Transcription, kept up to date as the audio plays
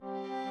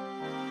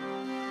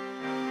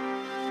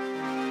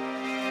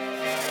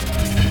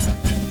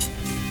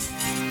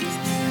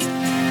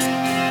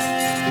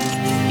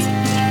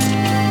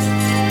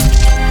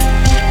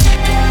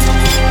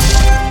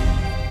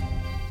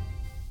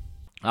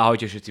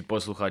Ahojte všetci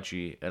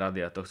posluchači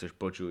Rádia To chceš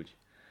počuť.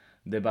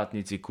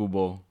 Debatníci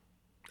Kubo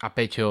A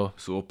Peťo.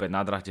 sú opäť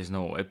na drahte s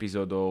novou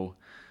epizódou.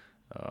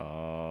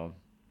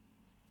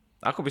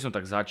 Ako by som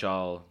tak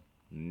začal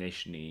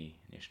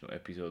dnešnú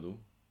epizódu?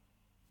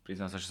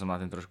 Priznám sa, že som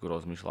na tým trošku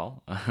rozmýšľal,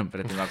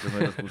 predtým ako sme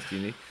to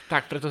spustili.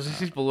 Tak, preto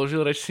si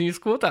položil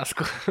rečnícku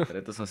otázku.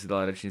 Preto som si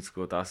dal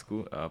rečnícku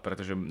otázku,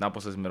 pretože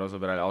naposled sme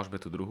rozoberali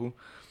Alžbetu II.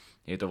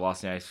 Je to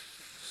vlastne aj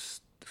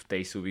v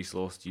tej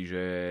súvislosti,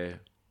 že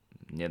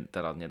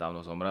teda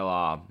nedávno zomrela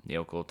a je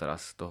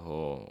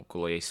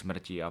okolo jej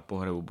smrti a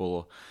pohrebu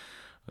bolo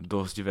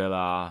dosť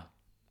veľa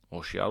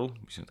ošialu,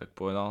 by som tak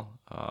povedal.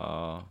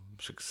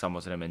 Však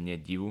samozrejme nie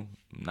divu,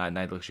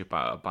 najdlhšie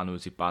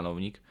panujúci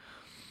pánovník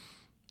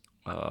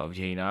v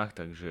dejinách,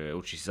 takže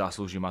určite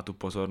zaslúži ma tú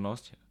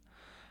pozornosť.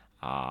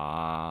 A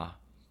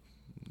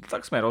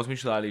tak sme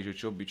rozmýšľali, že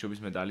čo by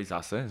sme dali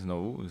zase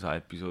znovu za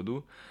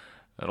epizódu.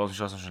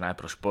 Rozmýšľal som, že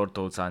najprv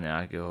športovca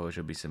nejakého,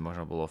 že by sa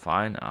možno bolo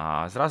fajn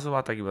a zrazu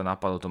ma tak iba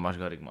napadol Tomáš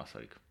Garrigue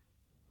Masaryk.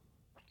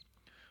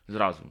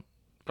 Zrazu.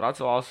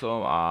 Pracoval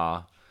som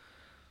a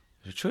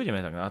že čo ideme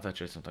tak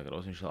natáčať, som tak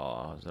rozmýšľal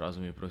a zrazu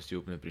mi proste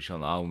úplne prišiel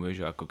na úm,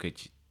 že ako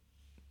keď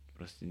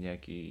proste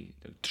nejaký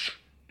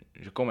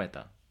že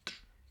kometa.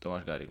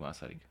 Tomáš Garrigue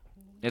Masaryk.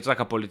 Je to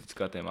taká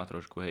politická téma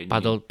trošku, hej.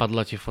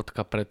 Padla ti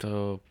fotka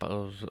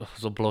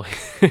z oblohy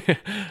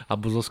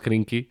alebo zo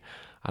skrinky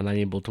a na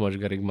nej bol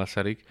Tomáš Garrigue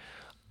Masaryk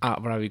a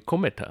vraví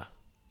kometa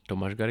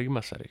Tomáš Garrigue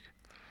Masaryk.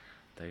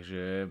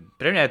 Takže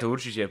pre mňa je to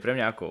určite, pre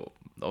mňa ako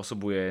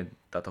osobu je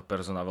táto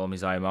persona veľmi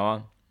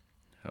zaujímavá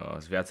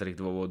z viacerých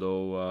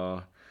dôvodov,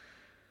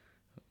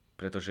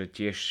 pretože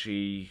tiež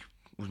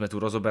už sme tu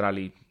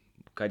rozoberali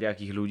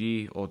kadejakých ľudí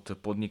od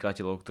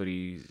podnikateľov,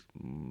 ktorí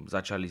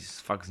začali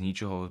fakt z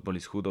ničoho, boli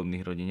z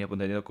chudobných rodín,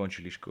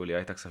 nedokončili školy,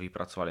 aj tak sa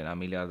vypracovali na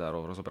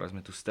miliardárov. Rozoberali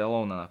sme tu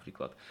Stallona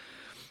napríklad,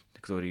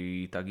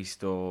 ktorý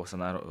takisto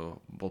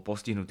bol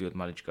postihnutý od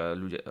malička.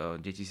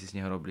 Deti si z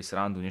neho robili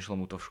srandu, nešlo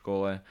mu to v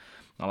škole,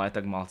 ale aj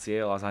tak mal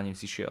cieľ a za ním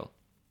si šiel.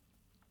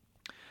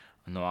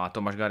 No a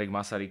Tomáš Garrigue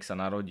Masaryk sa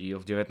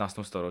narodil v 19.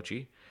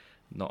 storočí.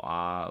 No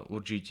a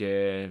určite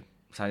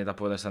sa nedá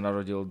povedať, že sa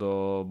narodil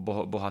do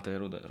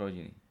bohatej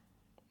rodiny.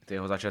 Tie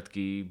jeho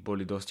začiatky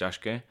boli dosť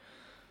ťažké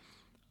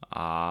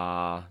a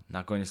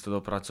nakoniec to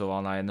dopracoval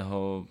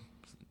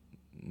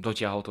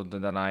dotiahol to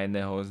teda na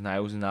jedného z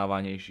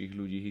najuznávanejších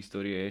ľudí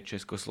histórie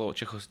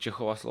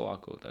Čechov a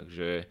Slovákov.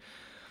 Takže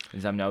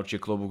za mňa určite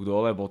klobúk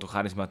dole, bol to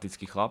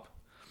charizmatický chlap.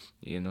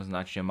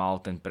 Jednoznačne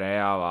mal ten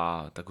prejav a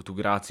takú tú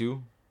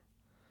gráciu,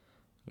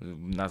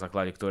 na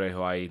základe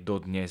ktorého aj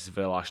dodnes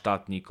veľa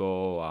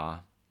štátnikov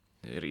a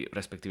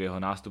respektíve jeho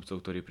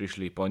nástupcov, ktorí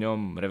prišli po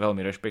ňom, veľmi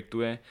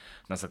rešpektuje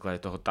na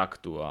základe toho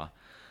taktu a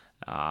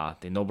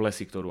tej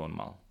noblesy, ktorú on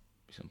mal,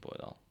 by som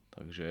povedal.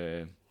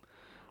 Takže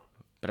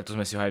preto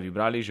sme si ho aj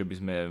vybrali, že by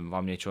sme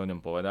vám niečo o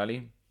ňom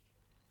povedali.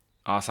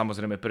 A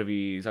samozrejme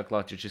prvý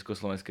zakladateľ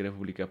Československej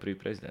republiky a prvý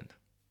prezident.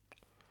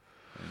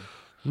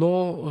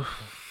 No,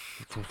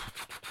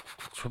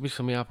 čo by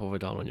som ja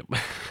povedal o ňom?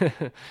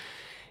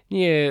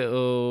 Nie,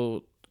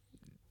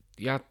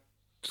 ja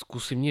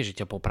skúsim, nie že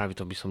ťa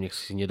popraviť, to by som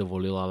si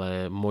nedovolil,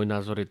 ale môj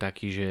názor je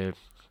taký, že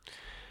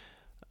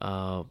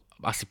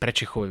asi pre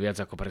Čechov je viac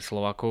ako pre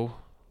Slovákov,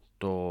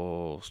 to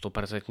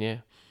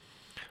 100%.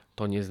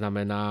 To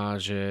neznamená,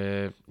 že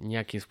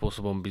nejakým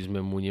spôsobom by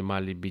sme mu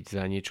nemali byť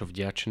za niečo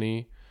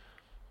vďační,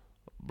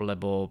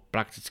 lebo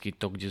prakticky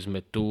to, kde sme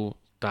tu,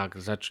 tak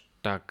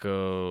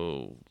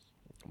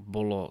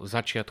bolo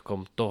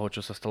začiatkom toho,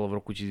 čo sa stalo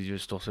v roku 1918.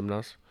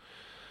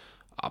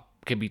 A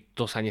keby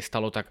to sa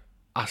nestalo, tak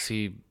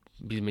asi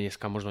by sme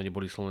dneska možno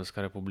neboli Slovenská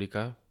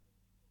republika.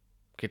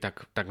 Keď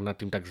tak nad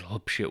tým tak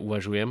hlbšie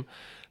uvažujem.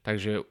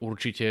 Takže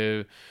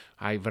určite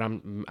aj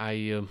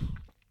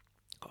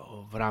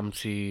v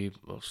rámci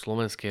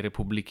Slovenskej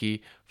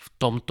republiky v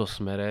tomto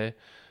smere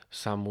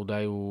sa mu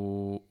dajú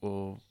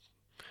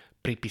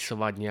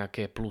pripisovať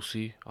nejaké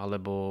plusy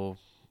alebo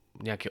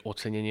nejaké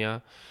ocenenia.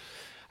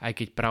 Aj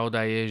keď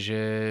pravda je,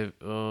 že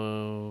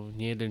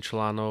nie jeden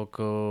článok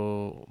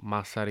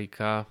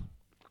Masaryka,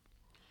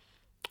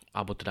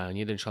 alebo teda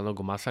nie jeden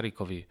článok o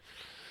Masarykovi,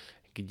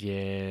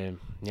 kde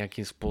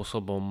nejakým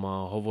spôsobom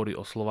hovorí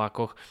o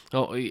Slovákoch.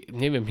 No,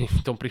 neviem, mi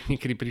v tom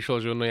niekedy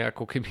prišlo, že ono je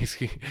ako keby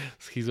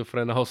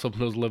schizofrénna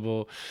osobnosť,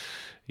 lebo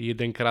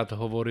jedenkrát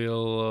hovoril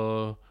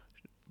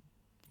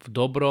v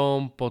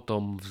dobrom,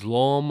 potom v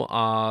zlom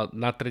a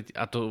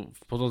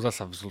potom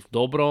zasa v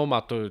dobrom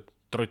a to je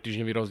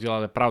trojtýždňový rozdiel,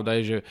 ale pravda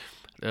je, že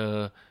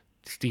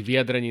z tých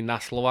vyjadrení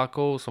na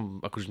Slovákov som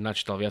akože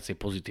načítal viacej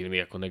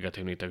pozitívny ako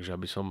negatívny, takže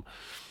aby som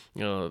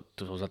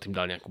za tým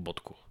dal nejakú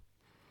bodku.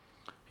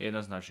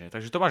 Jednoznačne.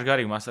 Takže Tomáš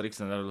Garrigue Masaryk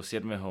sa narodil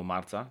 7.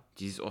 marca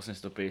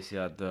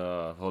 1850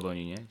 v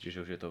Hodonine,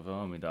 čiže už je to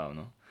veľmi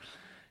dávno,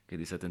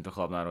 kedy sa tento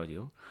chlap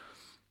narodil.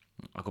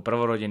 Ako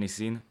prvorodený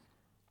syn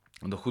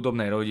do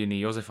chudobnej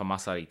rodiny Jozefa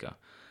Masaryka.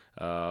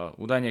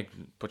 Údajne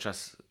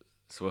počas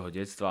svojho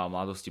detstva a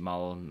mladosti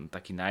mal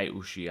taký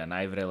najúžší a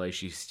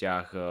najvrelejší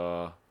vzťah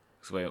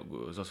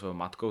so svojou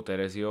matkou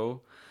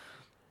Tereziou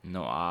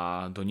No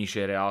a do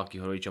nižšej reálky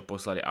ho rodičia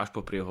poslali až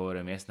po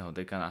príhovore miestneho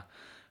dekana,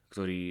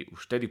 ktorý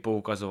už vtedy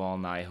poukazoval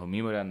na jeho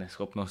mimoriadne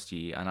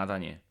schopnosti a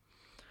nadanie.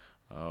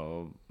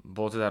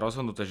 Bolo teda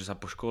rozhodnuté, že sa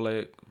po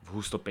škole v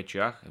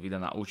Hustopečiach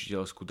vydá na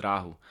učiteľskú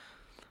dráhu.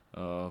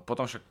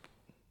 Potom však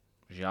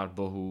žiaľ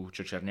Bohu,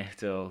 Čočer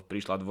nechcel,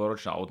 prišla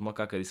dvoročná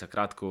odmlka, kedy sa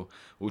krátko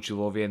učil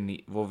vo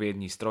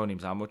Viedni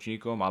strojným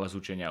zámočníkom, ale z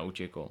učenia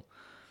utiekol.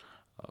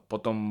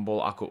 Potom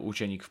bol ako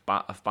učeník v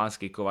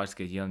pánskej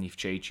kováčskej dielni v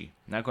Čejči.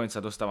 Nakoniec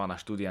sa dostáva na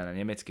štúdia na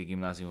nemecké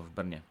gymnázium v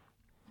Brne.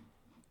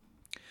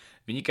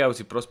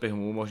 Vynikajúci prospech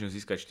mu umožnil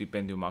získať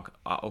štipendium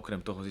a okrem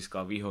toho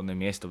získal výhodné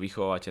miesto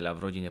vychovateľa v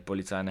rodine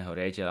policajného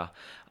riaditeľa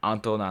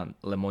Antona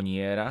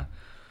Lemoniera.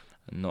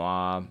 No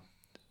a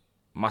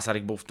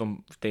Masaryk bol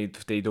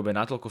v tej dobe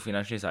natoľko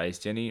finančne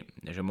zaistený,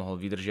 že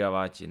mohol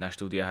vydržiavať na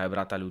štúdiách aj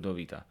brata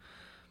Ľudovita.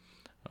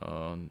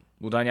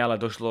 Údajne ale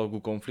došlo ku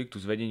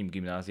konfliktu s vedením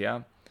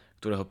gymnázia,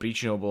 ktorého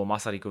príčinou bolo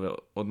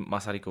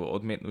Masarykovo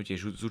odmietnutie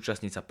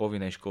zúčastniť sa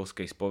povinnej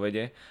školskej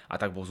spovede a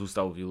tak bol z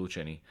ústavu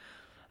vylúčený.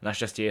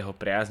 Našťastie jeho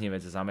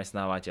priaznivec a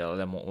zamestnávateľ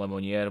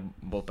Lemonier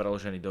bol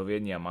preložený do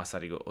Viedne a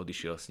Masaryk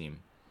odišiel s ním.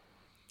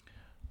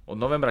 Od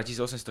novembra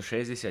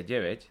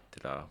 1869,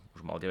 teda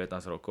už mal 19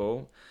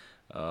 rokov,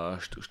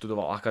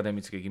 študoval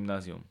akademické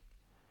gymnázium.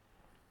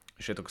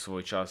 Všetok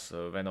svoj čas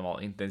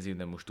venoval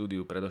intenzívnemu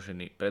štúdiu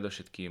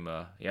predovšetkým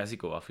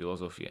jazykov a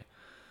filozofie.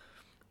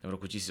 V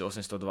roku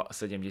 1872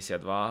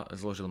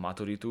 zložil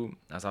maturitu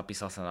a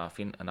zapísal sa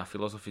na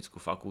filozofickú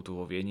fakultu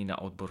vo Viedni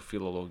na odbor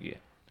filológie.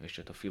 Vieš,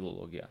 čo je to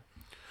filológia?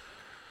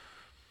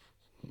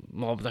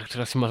 No, tak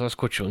teraz si ma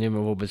zaskočil, neviem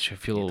vôbec, čo je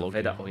filológia. Je to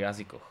veda o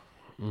jazykoch.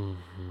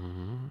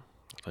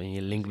 To nie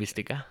je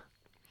lingvistika?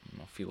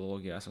 No,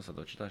 filológia, ja som sa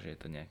dočítal, že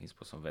je to nejakým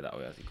spôsobom veda o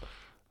jazykoch.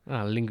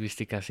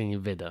 Lingvistika asi nie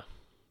veda.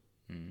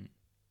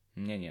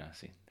 Nie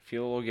asi.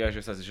 Filológia, že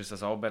sa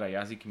zaoberá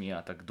jazykmi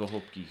a tak do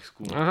hĺbky ich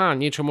skúma. Aha,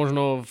 niečo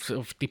možno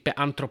v type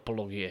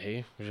antropológie,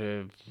 hej?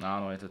 Že...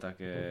 Áno, je to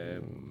také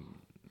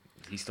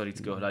z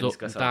historického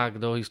hľadiska Tak,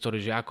 do histórie,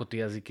 že ako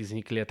tie jazyky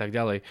vznikli a tak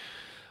ďalej.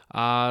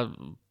 A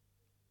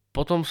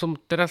potom som,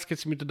 teraz keď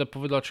si mi teda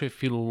povedal, čo je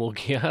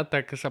filológia,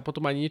 tak sa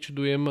potom aj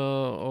nečudujem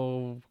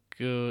k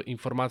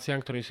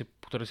informáciám,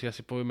 ktoré si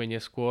asi povieme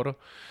neskôr.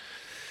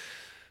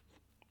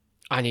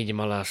 A nejdem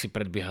ale asi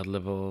predbiehať,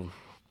 lebo...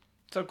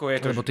 Celkovo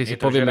je to, lebo ty si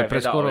to povieme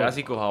preskoro o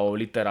jazykoch a o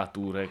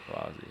literatúre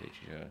kvázi,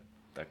 čiže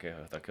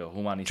takého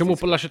humanistického. Čomu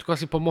podľa všetko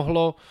asi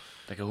pomohlo?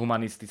 Takého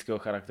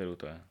humanistického charakteru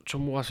to je.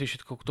 Čomu asi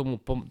všetko k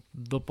tomu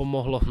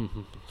dopomohlo?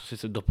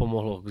 Sice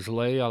dopomohlo k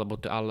zlej, ale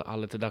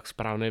teda k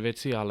správnej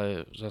veci,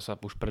 ale zasa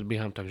už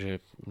predbieham, takže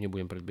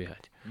nebudem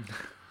predbiehať.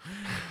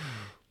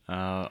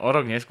 O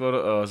rok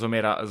neskôr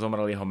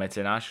zomrel jeho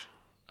mecenáš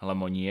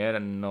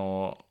Lemonier,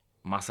 no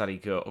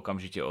Masaryk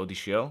okamžite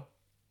odišiel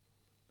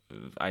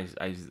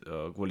aj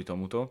kvôli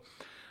tomuto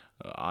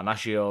a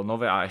našiel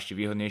nové a ešte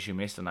výhodnejšie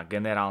miesto na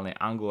generálnej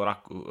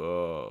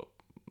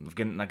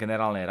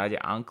rade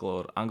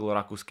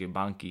anglo-rakúskej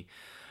banky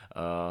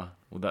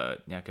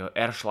nejakého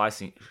R.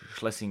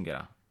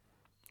 Schlesingera.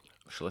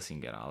 R.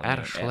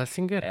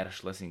 Schlesinger? R.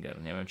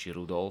 Schlesinger, neviem či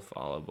Rudolf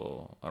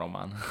alebo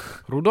Roman.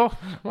 Rudo?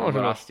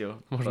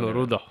 Možno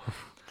Rudo.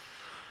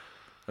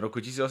 V roku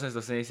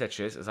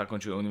 1876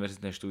 zakončil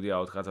univerzitné štúdia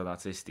a odchádza na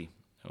cesty.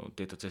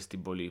 Tieto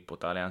cesty boli po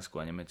Taliansku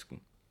a Nemecku.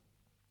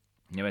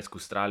 V Nemecku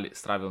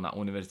strávil na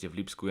univerzite v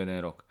Lipsku 1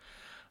 rok.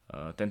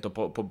 Tento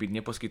pobyt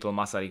neposkytol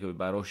Masarykovi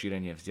iba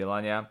rozšírenie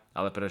vzdelania,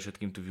 ale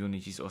predovšetkým tu v júni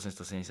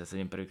 1877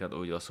 prvýkrát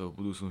uvidel svoju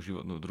budúcnú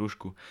životnú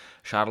družku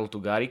Charlotte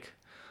Garrick,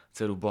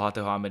 dceru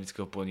bohatého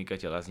amerického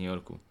podnikateľa z New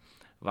Yorku.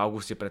 V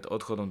auguste pred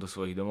odchodom do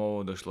svojich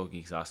domov došlo k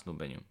ich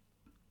zásnubeniu.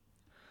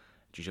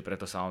 Čiže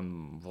preto sa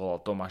on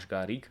volal Tomáš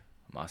Garrick,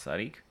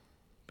 Masaryk,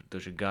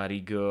 pretože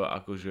Garrick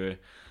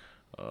akože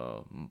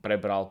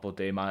prebral po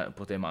tej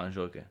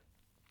manželke.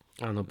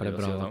 Áno,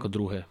 prebral ako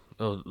druhé.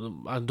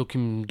 A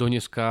dokým do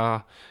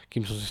dneska,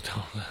 kým som si to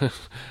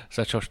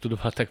začal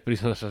študovať, tak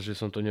priznám sa, že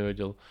som to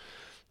nevedel.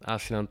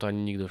 Asi nám to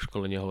ani nikto v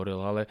škole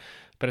nehovoril, ale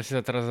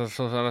presne teraz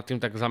som sa nad tým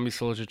tak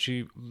zamyslel, že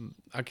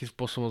akým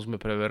spôsobom sme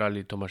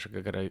preverali Tomáša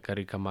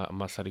Garricka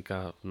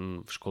Masaryka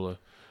v škole.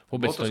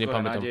 Vôbec to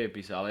nepamätám. Na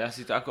dejepise, ale ja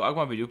si to, ak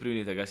mám byť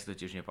úprimný, tak ja si to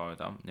tiež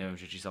nepamätám. Neviem,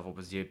 či sa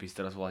vôbec dejepis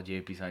teraz volá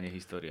dejepis a nie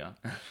história.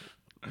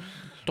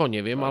 To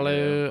neviem,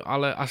 ale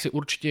asi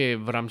určite je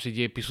v rámci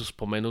dejepisu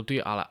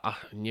spomenutý, ale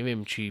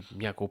neviem, či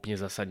nejako úplne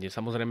zasadne.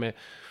 Samozrejme,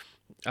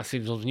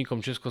 asi so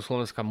vznikom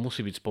Československa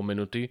musí byť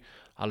spomenutý,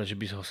 ale že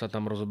by sa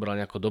tam rozobral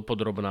nejako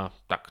dopodrobná,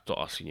 tak to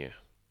asi nie.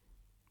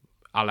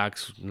 Ale ak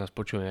nás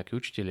počúvajú nejakí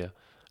učitelia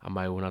a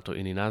majú na to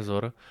iný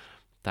názor,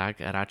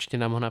 tak ráčte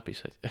nám ho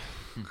napísať.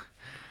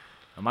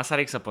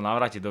 Masaryk sa po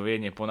návrate do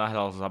Viedne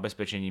ponáhľal s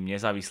zabezpečením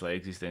nezávislej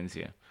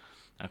existencie.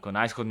 Ako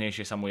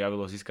najschodnejšie sa mu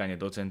javilo získanie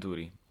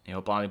docentúry.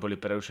 Jeho plány boli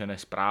prerušené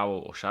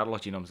správou o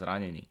Charlotinom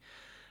zranení.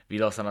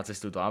 Vydal sa na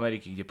cestu do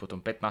Ameriky, kde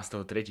potom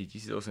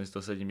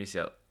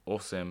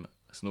 15.3.1878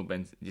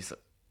 snúbenci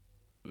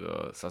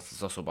sa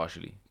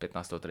zosobášili.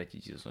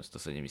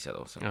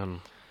 15.3.1878. Áno.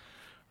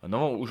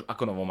 Už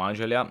ako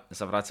novomanželia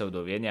sa vracajú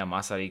do Viedne a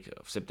Masaryk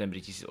v septembri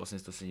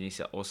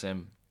 1878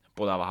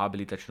 podáva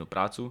habilitačnú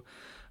prácu,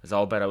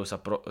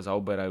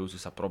 zaoberajúcu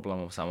sa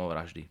problémom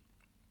samovraždy.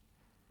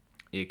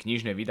 Jej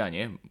knižné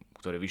vydanie,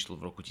 ktoré vyšlo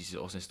v roku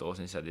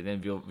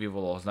 1881,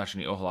 vyvolalo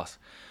značný ohlas.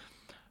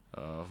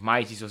 V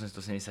máji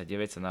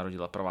 1879 sa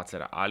narodila prvá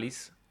dcera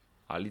Alice.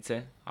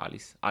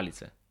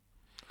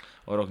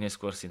 O rok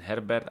neskôr syn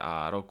Herbert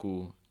a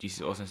roku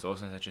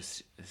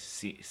 1886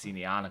 syn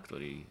Jan,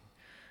 ktorý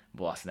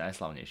bol asi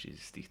najslavnejší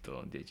z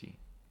týchto detí.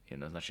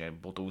 Jednoznačne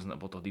bol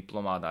to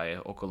diplomát a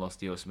jeho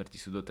okolnosti jeho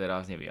smrti sú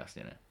doteraz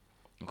nevyjasnené.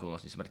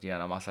 Okolnosti smrti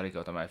Jana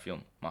Masaryka, tam je aj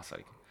film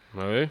Masaryk.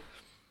 Hej.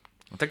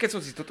 No, tak keď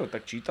som si toto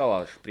tak čítal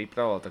a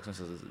pripravoval, tak som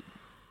sa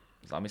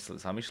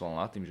zamýšľal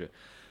nad tým, že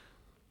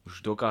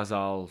už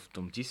dokázal v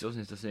tom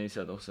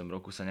 1878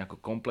 roku sa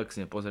nejako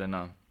komplexne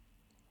pozrieť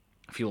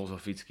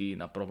filozoficky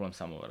na problém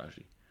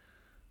samovraždy.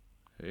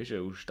 Vieš, že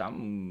už tam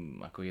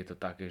ako je to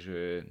také,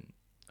 že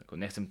ako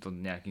nechcem to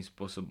nejakým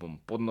spôsobom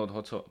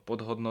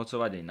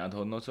podhodnocovať aj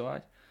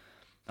nadhodnocovať,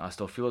 ale z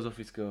toho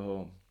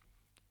filozofického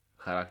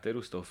charakteru,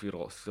 z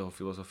toho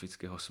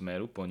filozofického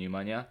smeru,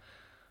 ponímania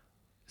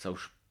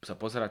sa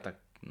pozerať tak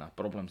na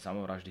problém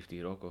samovraždy v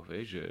tých rokoch,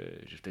 vieš,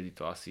 že vtedy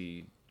to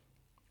asi,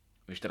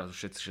 vieš, teraz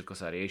už všetko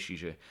sa rieši,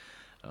 že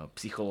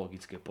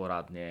psychologické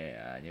poradne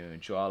a neviem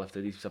čo, ale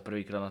vtedy sa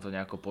prvýkrát na to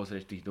nejako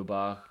pozrieť v tých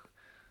dobách,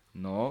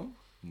 no,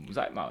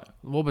 zaujímavé.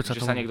 Vôbec že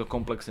sa niekto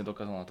komplexne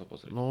dokázal na to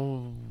pozrieť.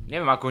 No,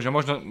 neviem, akože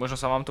možno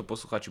sa vám to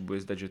posluchači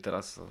bude zdať, že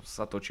teraz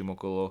sa točím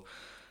okolo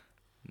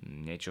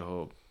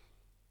niečoho,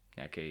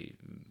 nejakej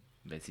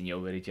veci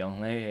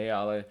neuveriteľnej, hej,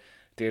 ale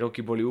tie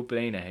roky boli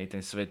úplne iné, hej, ten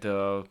svet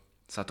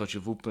sa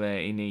točil v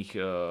úplne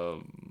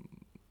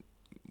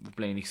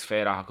iných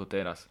sférach ako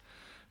teraz.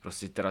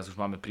 Proste teraz už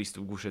máme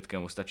prístup ku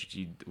všetkému, stačí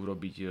ti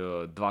urobiť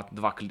 10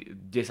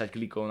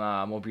 klikov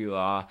na mobil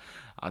a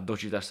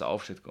dočítaš sa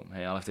o všetkom.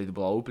 Hej, ale vtedy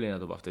bola úplne iná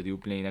doba, vtedy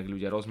úplne inak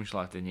ľudia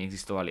rozmýšľali, vtedy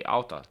neexistovali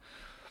autá.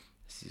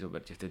 Si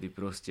zoberte, vtedy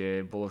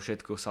proste bolo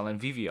všetko, sa len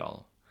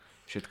vyvíjalo.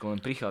 Všetko len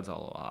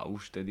prichádzalo a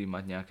už vtedy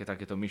mať nejaké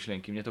takéto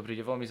myšlienky. Mne to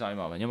príde veľmi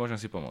zaujímavé, nemôžem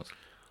si pomôcť.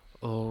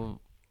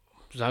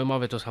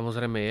 Zaujímavé to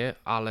samozrejme je,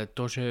 ale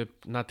to, že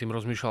nad tým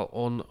rozmýšľal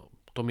on,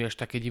 to mi až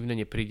také divné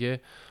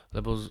nepríde,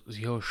 lebo z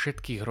jeho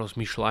všetkých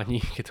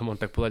rozmýšľaní, keď to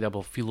mám tak povedať,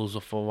 alebo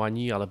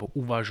filozofovaní, alebo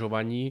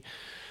uvažovaní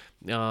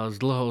z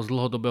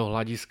dlhodobého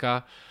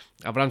hľadiska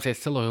a v rámci aj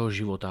celého jeho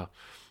života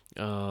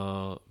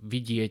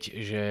vidieť,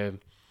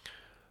 že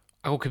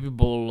ako keby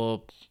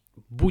bol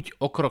buď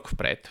o krok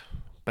vpred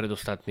pred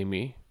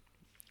ostatnými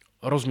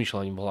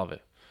rozmýšľaním v hlave,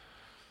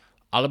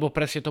 alebo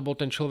presne to bol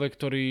ten človek,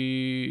 ktorý,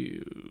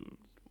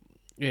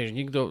 vieš,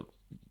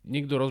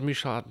 niekto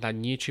rozmýšľa nad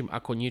niečím,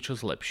 ako niečo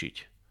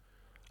zlepšiť.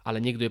 Ale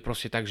niekto je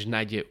proste tak, že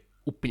nájde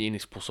úplne iný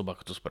spôsob,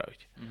 ako to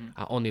spraviť. Mm-hmm.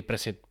 A on je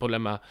presne, podľa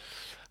mňa,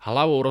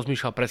 hlavou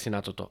rozmýšľal presne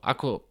na toto.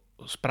 Ako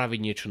spraviť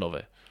niečo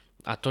nové.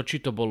 A to, či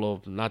to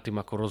bolo nad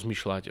tým, ako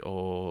rozmýšľať o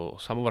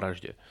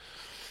samovražde,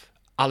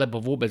 alebo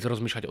vôbec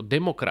rozmýšľať o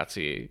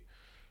demokracii,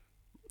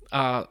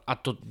 a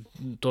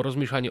to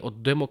rozmýšľanie o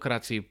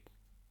demokracii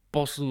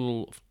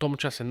posunul v tom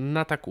čase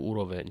na takú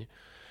úroveň,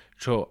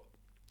 čo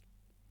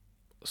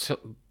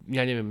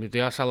ja neviem,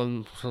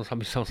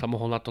 som sa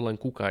mohol na to len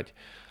kúkať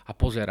a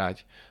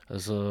pozerať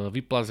s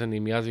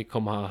vyplazeným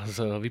jazykom a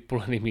s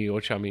vypulenými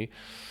očami,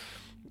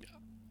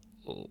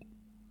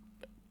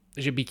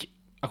 že byť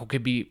ako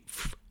keby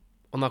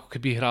on ako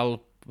keby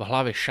hral v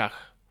hlave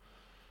šach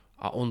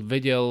a on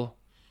vedel,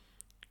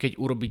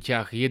 keď urobí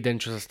ťah jeden,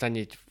 čo sa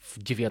stane v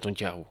 9.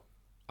 ťahu.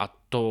 A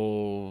to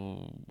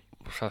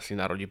sa si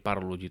narodí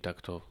pár ľudí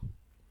takto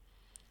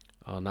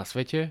na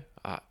svete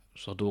a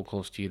z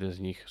okolností jeden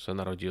z nich sa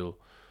narodil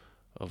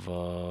v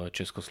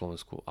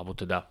Československu, alebo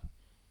teda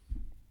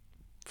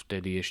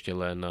vtedy ešte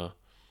len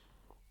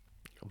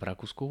v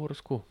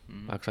Rakúsku-Uhorsku,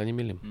 ak sa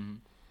nemýlim.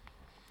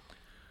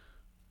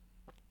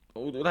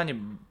 Údajne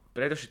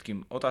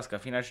predovšetkým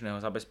otázka finančného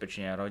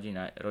zabezpečenia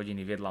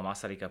rodiny viedla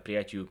Masaryka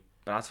prijatiu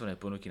pracovnej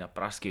ponuky na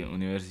Pražskej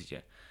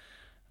univerzite.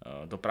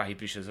 Do Prahy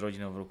prišiel s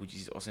rodinou v roku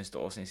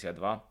 1882,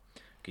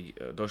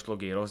 keď došlo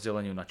k jej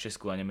rozdeleniu na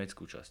českú a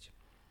nemeckú časť.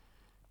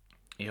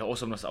 Jeho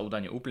osobnosť sa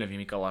údajne úplne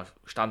vymykala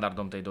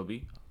štandardom tej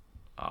doby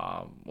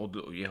a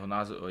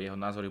jeho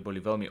názory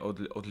boli veľmi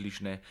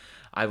odlišné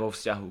aj vo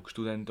vzťahu k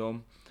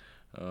študentom.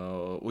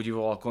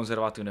 Udivoval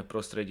konzervatívne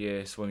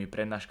prostredie svojimi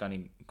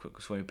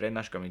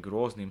prednáškami k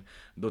rôznym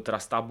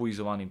doteraz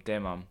tabuizovaným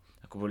témam,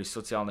 ako boli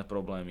sociálne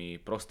problémy,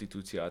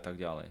 prostitúcia a tak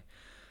ďalej.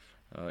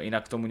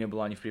 Inak tomu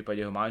nebolo ani v prípade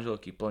jeho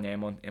manželky, plne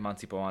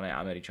emancipované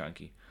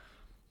Američanky.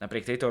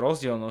 Napriek tejto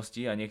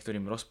rozdielnosti a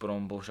niektorým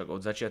rozporom bol však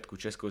od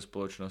začiatku českou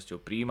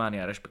spoločnosťou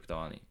prijímaný a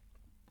rešpektovaný.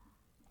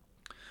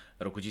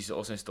 V roku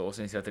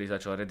 1883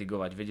 začal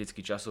redigovať vedecký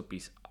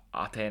časopis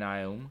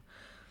Athenaeum,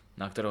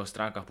 na ktorého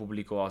stránkach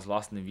publikoval s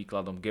vlastným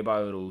výkladom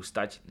Gebauerovú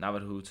stať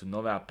navrhujúcu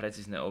nové a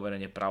precízne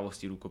overenie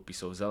pravosti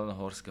rukopisov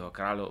Zelenohorského a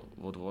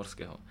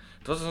Kráľovodvorského.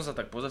 Toto som sa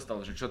tak pozastal,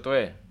 že čo to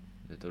je,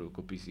 tieto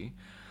rukopisy.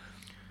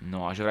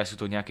 No a že vraj sú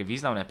to nejaké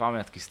významné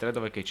pamiatky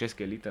stredovekej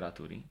českej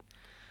literatúry.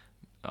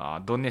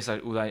 A dodnes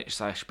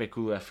sa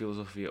špekuluje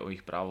filozofie o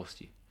ich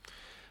právosti.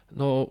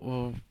 No,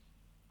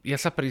 ja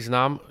sa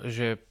priznám,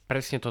 že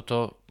presne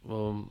toto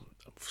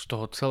z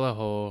toho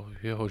celého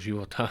jeho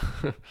života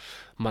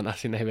ma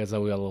asi najviac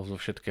zaujalo zo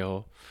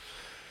všetkého.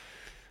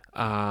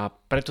 A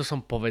preto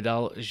som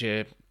povedal,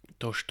 že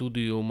to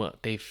štúdium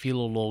tej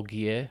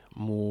filológie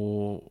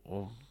mu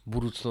v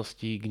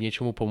budúcnosti k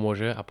niečomu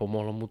pomôže a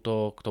pomohlo mu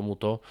to k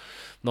tomuto.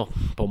 No,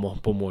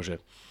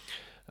 pomôže.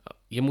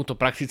 Jemu to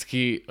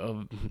prakticky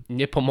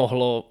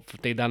nepomohlo v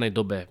tej danej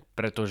dobe,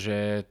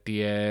 pretože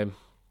tie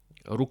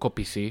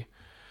rukopisy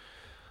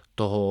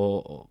toho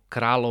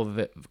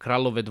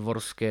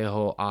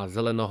kráľovedvorského a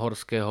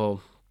zelenohorského,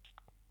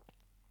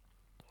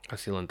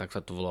 asi len tak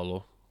sa to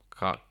volalo,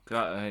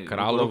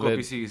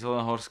 rukopisy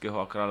zelenohorského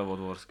a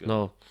kráľovodvorského.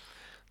 No,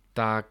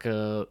 tak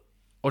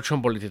o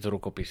čom boli tieto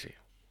rukopisy?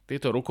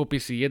 Tieto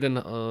rukopisy, jeden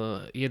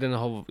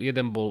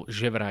bol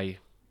že vraj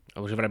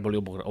boli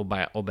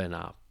obe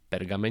na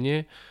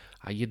pergamene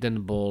a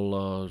jeden bol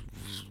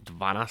z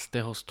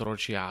 12.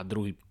 storočia a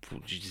druhý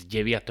z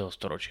 9.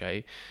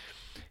 storočia,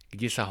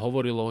 kde sa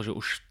hovorilo, že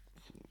už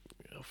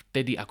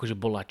vtedy akože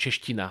bola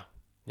čeština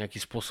nejakým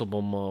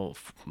spôsobom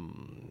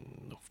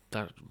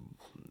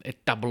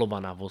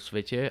etablovaná vo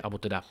svete, alebo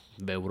teda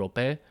v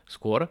Európe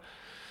skôr.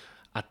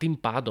 A tým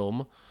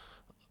pádom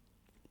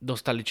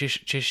dostali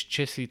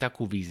Česi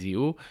takú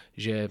víziu,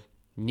 že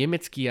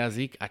nemecký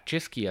jazyk a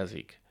český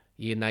jazyk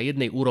je na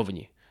jednej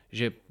úrovni.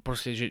 Že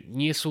proste, že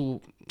nie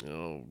sú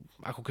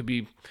ako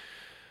keby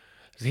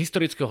z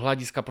historického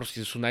hľadiska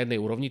proste sú na jednej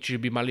úrovni, čiže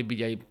by mali byť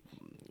aj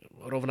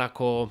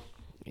rovnako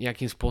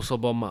nejakým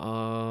spôsobom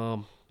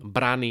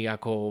brány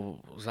ako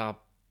za,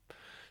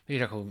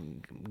 vieš, ako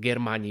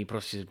Germáni,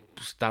 proste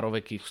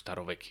staroveky,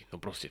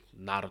 no proste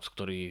národ,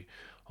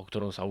 o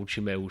ktorom sa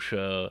učíme už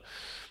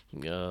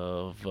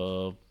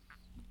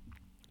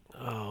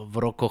v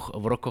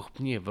rokoch,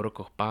 nie v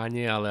rokoch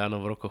páne, ale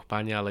áno, v rokoch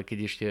páne, ale keď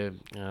ešte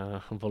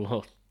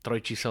bolo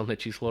trojčíselné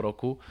číslo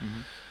roku.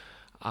 Mm-hmm.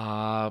 A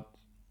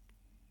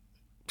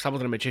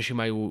samozrejme Češi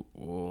majú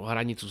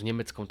hranicu s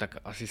Nemeckom,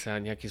 tak asi sa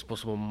nejakým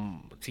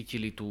spôsobom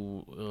cítili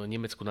tú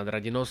nemeckú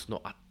nadradenosť.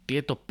 No a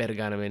tieto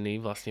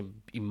pergameny vlastne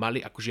im mali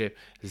akože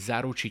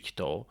zaručiť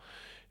to,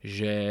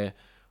 že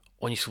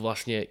oni sú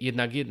vlastne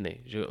jednak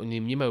jednej, že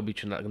oni nemajú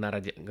byť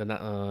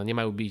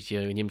nemajú byť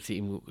Nemci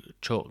im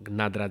čo k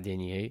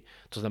nadradení, hej.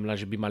 To znamená,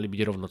 že by mali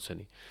byť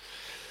rovnocení.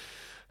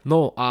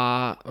 No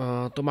a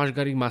Tomáš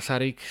Garrigue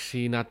Masaryk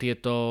si na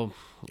tieto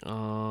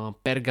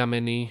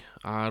pergameny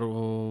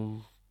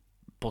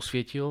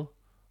posvietil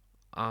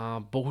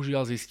a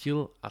bohužiaľ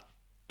zistil, a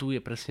tu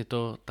je presne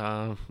to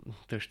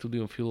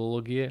štúdium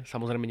filológie,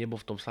 samozrejme nebol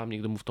v tom sám,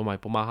 niekto mu v tom aj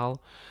pomáhal,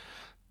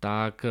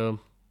 tak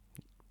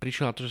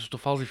prišiel na to, že sú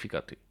to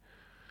falzifikaty.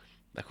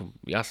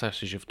 Ja sa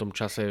že v tom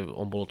čase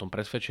on bol o tom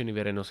presvedčený,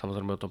 verejnosť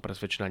samozrejme o tom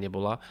presvedčená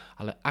nebola,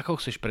 ale ako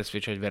chceš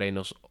presvedčať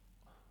verejnosť,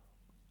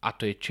 a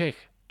to je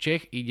Čech.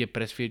 Čech ide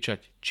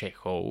presviečať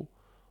Čechov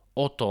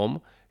o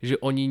tom, že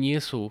oni nie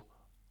sú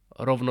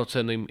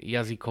rovnocenným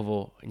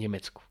jazykovo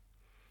Nemecku.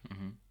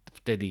 Mm-hmm.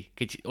 Vtedy,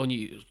 keď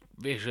oni,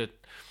 vieš, že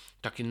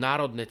také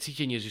národné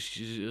cítenie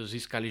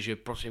získali, že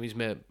proste my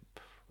sme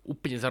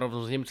úplne za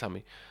rovnosť s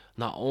Nemcami.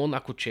 No a on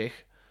ako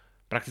Čech,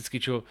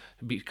 prakticky čo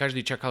by každý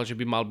čakal, že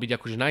by mal byť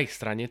akože na ich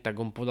strane, tak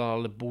on povedal,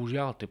 ale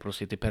bohužiaľ, tie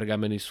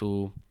pergameny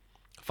sú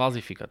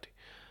falzifikaty.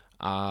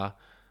 A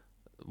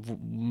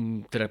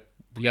teda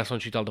ja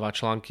som čítal 2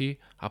 články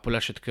a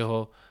podľa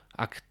všetkého,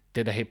 ak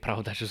teda je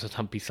pravda, že sa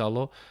tam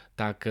písalo,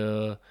 tak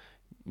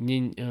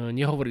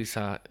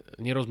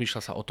nerozmýšľa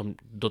sa o tom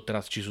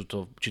doteraz, či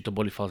to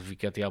boli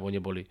falzifikaty alebo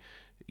neboli.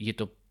 Je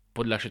to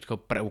podľa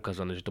všetkého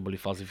preukázané, že to boli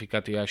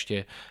falzifikaty a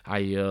ešte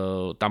aj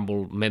tam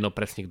bol meno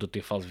presne, kto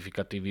tie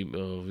falzifikaty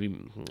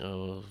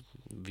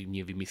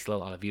nie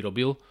vymyslel, ale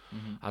vyrobil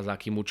a za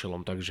akým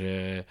účelom.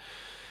 Takže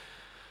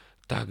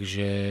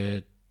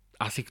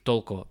asi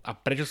toľko. A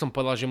prečo som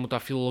povedal, že mu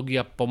tá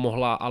filológia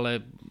pomohla,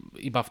 ale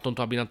iba v tomto,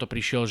 aby na to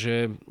prišiel,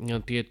 že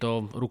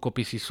tieto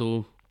rukopisy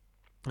sú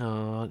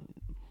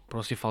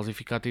proste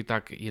falzifikaty,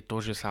 tak je to,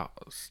 že sa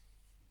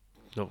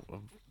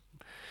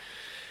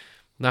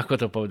ako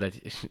to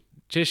povedať,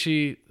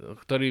 Češi,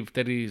 ktorí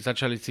vtedy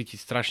začali cítiť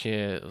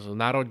strašne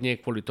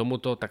národne kvôli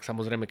tomuto, tak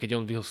samozrejme, keď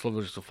on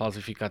vyslovil, že sú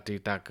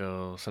falzifikaty, tak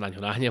sa na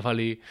ňo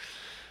nahnevali.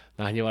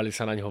 Nahnevali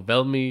sa na ňo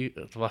veľmi,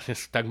 vlastne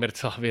takmer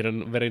celá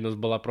verejnosť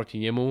bola proti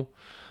nemu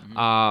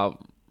a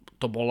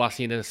to bol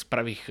vlastne jeden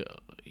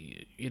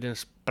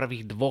z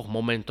prvých 2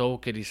 momentov,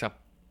 kedy sa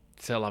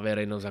celá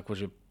verejnosť,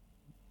 akože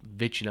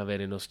väčšina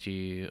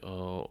verejnosti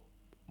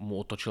mu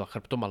otočila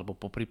chrbtom, alebo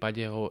po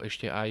prípade ho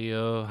ešte aj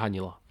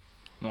hanila.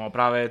 No a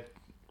práve,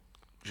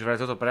 že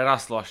toto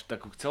prerastlo až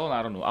takú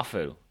celonárodnú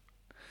aféru.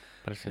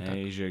 Presne tak.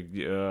 Že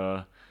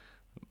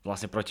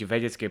vlastne proti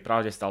vedeckej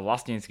pravde stal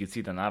vlastnícky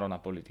cit a národná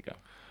politika.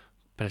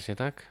 Presne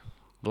tak.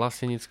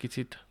 Vlastnícky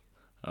cit.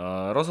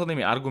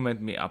 Rozhodnými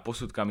argumentmi a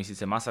posudkami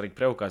síce Masaryk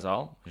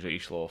preukázal, že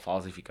išlo o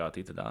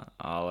falzifikáty teda,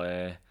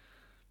 ale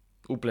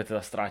úplne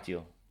teda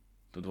strátil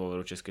tú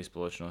dôveru českej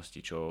spoločnosti,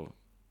 čo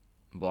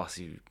bol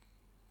asi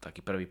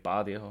taký prvý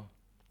pád jeho.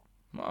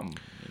 No a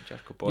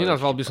ťažko povedať.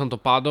 Nenazval by som to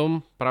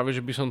pádom, práve že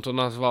by som to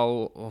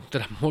nazval,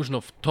 teda možno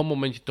v tom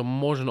momente to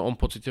možno on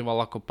pocitoval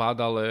ako pád,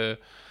 ale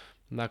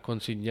na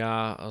konci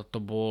dňa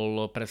to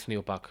bol presný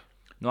opak.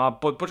 No a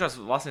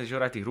počas vlastne že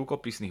aj tých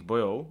rukopisných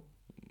bojov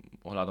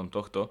ohľadom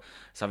tohto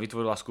sa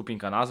vytvorila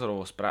skupinka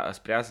názorovo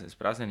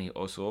spriaznených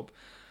osôb.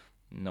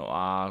 No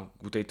a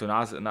ku tejto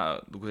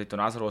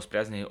názorovo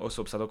spriaznených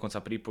osôb sa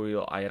dokonca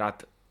pripojil aj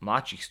rad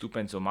mladších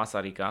stupencov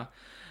Masaryka.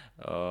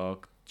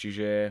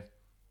 Čiže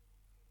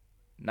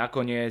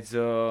nakoniec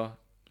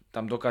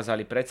tam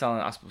dokázali predsa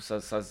len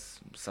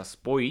sa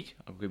spojiť,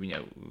 ako keby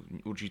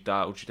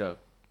určitá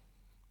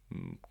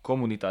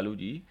komunita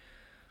ľudí,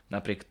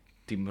 napriek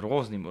tým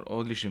rôznym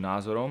odlišným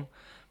názorom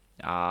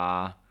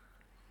a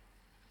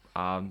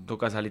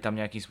dokázali tam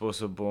nejakým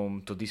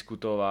spôsobom to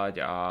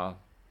diskutovať a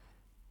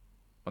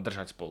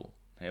držať spolu.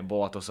 Hej,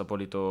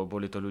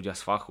 boli to ľudia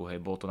z fachu, hej,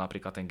 bol to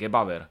napríklad ten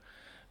Gebaver,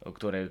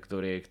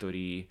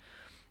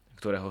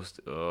 ktorého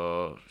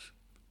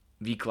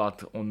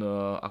výklad on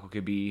ako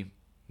keby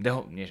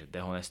nie že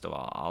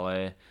dehonestoval,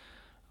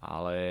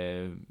 ale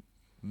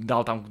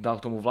dal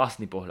k tomu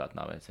vlastný pohľad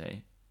na vec.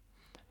 Hej.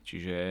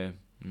 Čiže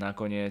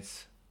nakoniec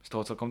z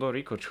toho celkom dobre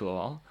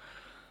vykorčuloval.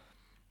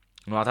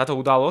 No a táto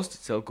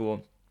udalosť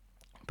celkovo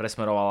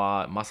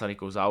presmerovala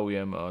Masarykov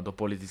záujem do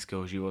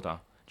politického života.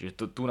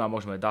 Čiže tu nám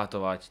môžeme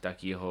datovať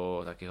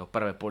takého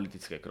prvé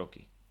politické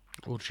kroky.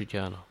 Určite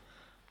áno.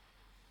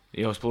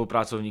 Jeho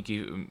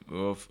spolupracovníky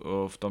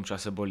v tom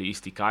čase boli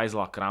istý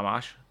Kajzl a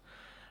Kramáš.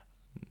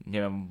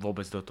 Neviem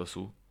vôbec, kto to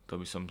sú. To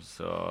by som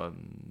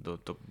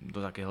do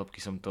takej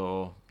hĺbky som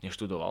to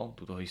neštudoval,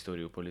 túto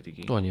históriu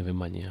politiky. To neviem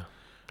ani ja.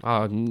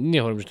 A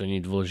nehovorím, že to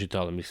nie je dôležité,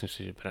 ale myslím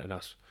si, že pre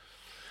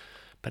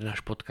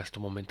náš podcast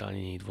to momentálne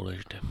nie je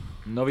dôležité.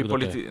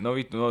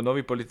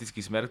 Nový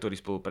politický smer, ktorý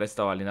spolu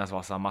predstavovali,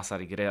 nazval sa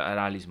Masaryk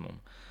realizmom.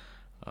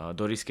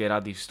 Do Ríšskej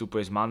rady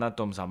vstupuje s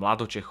mandátom za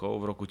mladočechov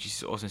v roku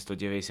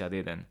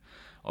 1891.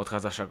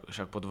 Odchádza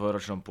však po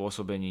dvojročnom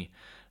pôsobení.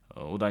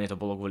 Údajne to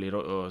bolo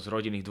z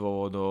rodinných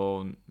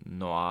dôvodov,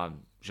 no a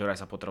Žoraj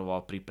sa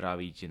potreboval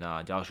pripraviť na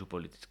ďalšiu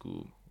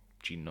politickú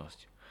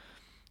činnosť.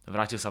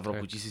 Vrátil sa v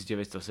roku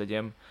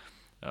 1907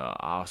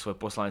 a svoj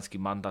poslanecký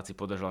mandát si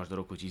podržal až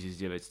do roku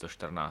 1914.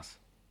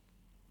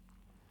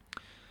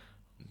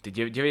 Tie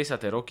 90.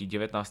 roky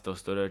 19.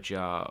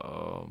 storočia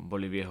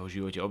boli v jeho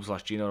živote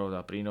obzvlášť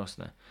činorodé a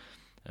prínosné.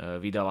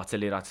 Vydáva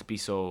celý rad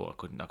spisov,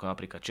 ako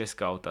napríklad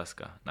Česká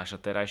otázka, Naša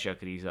terajšia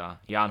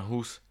kríza, Jan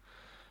Hus,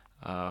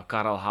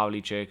 Karel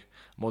Havlíček,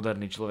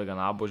 Moderný človek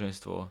a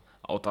náboženstvo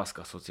a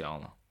Otázka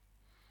sociálna.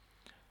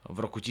 V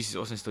roku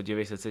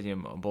 1897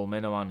 bol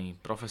menovaný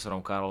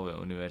profesorom Karlovej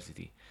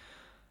univerzity.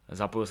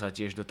 Zapojil sa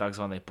tiež do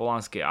tzv.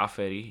 Polánskej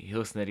aféry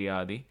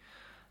Hilsneriády.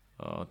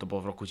 To bol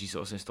v roku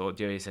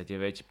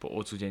 1899 po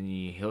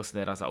odsúdení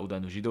Hilsnera za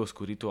údajnú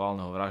židovskú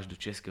rituálneho vraždu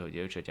českého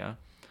dievčaťa,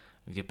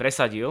 kde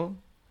presadil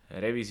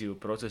revíziu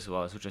procesu,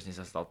 ale súčasne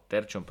sa stal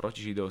terčom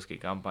protižidovskej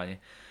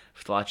kampane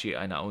v tlači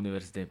aj na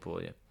univerzitnej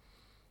pôde.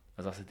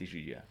 A zase tí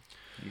Židia.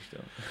 Vidíš to?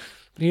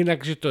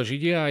 Inak, že to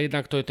Židia a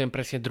jednak to je ten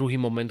presne druhý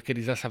moment,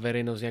 kedy zasa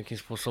verejnosť nejakým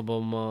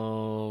spôsobom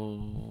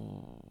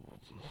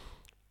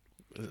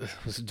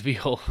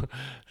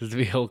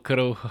zdvihol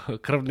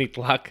krvný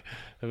tlak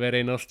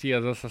verejnosti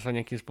a zasa sa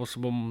nejakým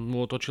spôsobom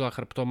mu otočila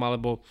chrbtom,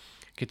 alebo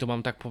keď to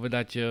mám tak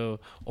povedať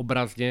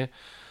obrazne,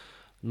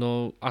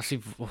 no asi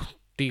v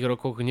tých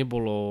rokoch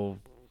nebolo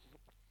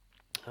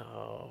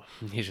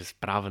nie že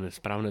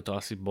správne to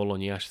asi bolo,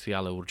 nie až si,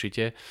 ale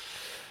určite,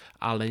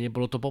 ale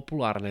nebolo to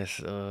populárne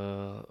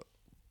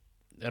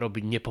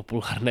robiť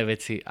nepopulárne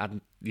veci a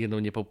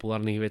jednou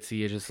nepopulárnych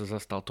vecí je, že sa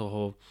zastal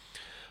toho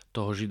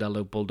Žida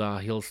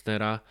Leopolda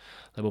Hilsnera,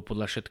 lebo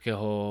podľa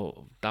všetkého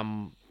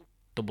tam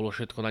to bolo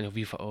všetko na ňo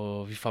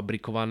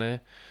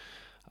vyfabrikované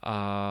a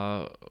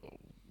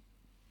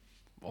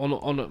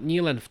on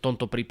nie len v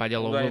tomto prípade,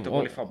 ale to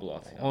boli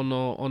fabulácie.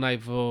 On aj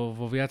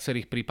vo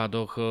viacerých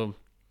prípadoch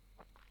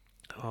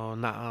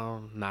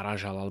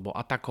narážal alebo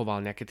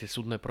atakoval nejaké tie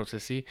súdne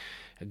procesy,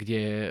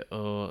 kde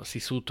si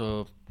súd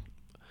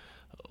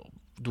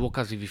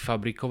dôkazy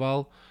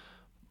vyfabrikoval,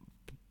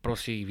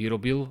 proste ich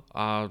vyrobil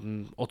a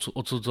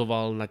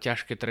odsudzoval na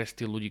ťažké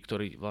tresty ľudí,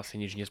 ktorí vlastne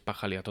nič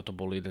nespáchali a toto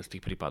bol jeden z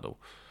tých prípadov.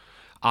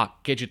 A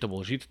keďže to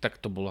bol Žid, tak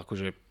to bol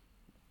akože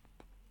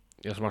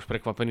ja som až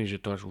prekvapený, že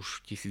to až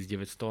už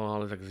 1900,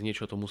 ale tak z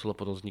niečo to muselo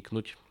potom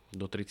vzniknúť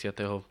do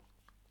 35.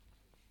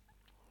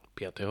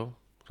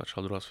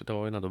 Začala druhá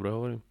svetová vojna, dobre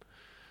hovorím?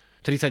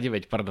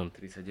 39, pardon.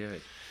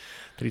 39,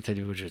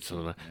 že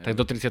co, tak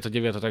do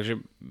 39, takže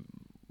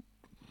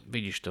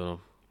vidíš to, no.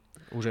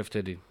 Už aj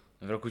vtedy.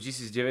 V roku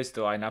 1900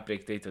 aj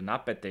napriek tejto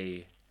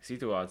napätej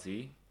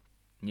situácii,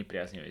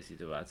 nepriaznivej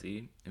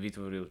situácii,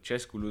 vytvoril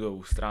Českú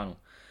ľudovú stranu.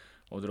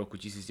 Od roku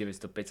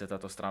 1905 sa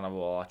táto strana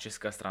volala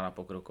Česká strana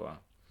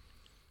pokroková.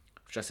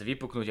 V čase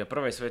vypuknutia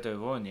prvej svetovej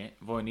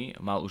vojny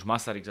mal už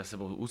Masaryk za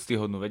sebou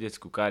úctyhodnú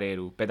vedeckú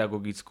kariéru,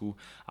 pedagogickú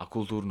a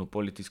kultúrnu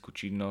politickú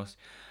činnosť,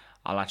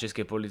 ale na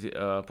českej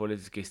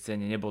politickej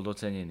scéne nebol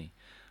docenený.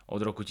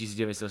 Od roku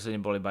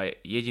 1907 bol iba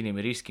jediným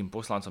ríšskym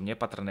poslancom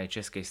nepatrnej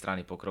českej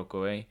strany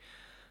pokrokovej,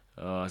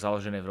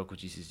 založenej v roku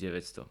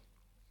 1900.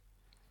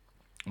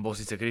 Bol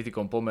síce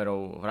kritikom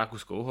pomerov v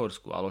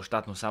Rakúsko-Uhorsku, ale o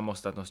štátnu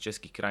samostatnosť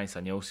českých krajín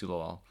sa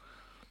neusiloval.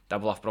 Tá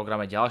bola v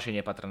programe ďalšej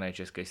nepatrnej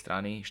českej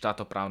strany,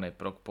 štátoprávnej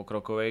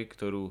pokrokovej,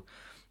 ktorú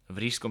v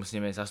ríšskom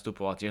sneme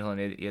zastupoval tiež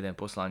len jeden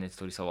poslanec,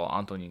 ktorý sa volal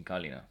Antonín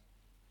Kalina.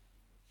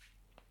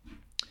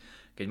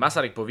 Keď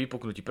Masaryk po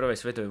vypuknutí prvej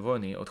svetovej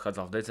vojny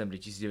odchádzal v decembri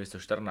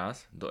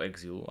 1914 do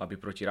exilu, aby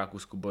proti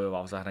Rakúsku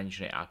bojoval v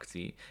zahraničnej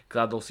akcii,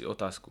 kladol si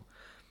otázku: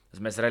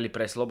 sme zreli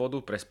pre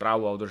slobodu, pre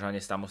správu a udržanie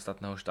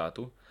samostatného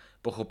štátu?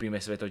 Pochopíme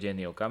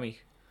svetodenný okamih?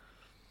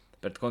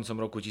 Pred koncom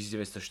roku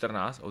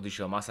 1914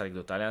 odišiel Masaryk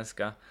do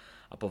Talianska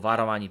a po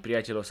varovaní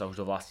priateľov sa už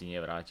do vlasti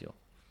nevrátil.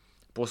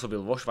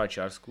 Pôsobil vo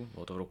Švajčiarsku,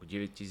 bolo to v roku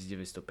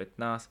 1915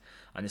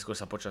 a neskôr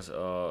sa počas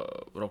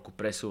roku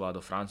presúva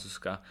do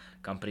Francúzska,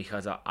 kam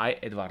prichádza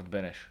aj Edvard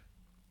Beneš.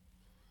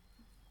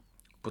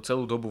 Po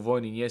celú dobu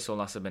vojny niesol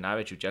na sebe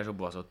najväčšiu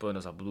ťažobu a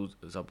zodpovednosť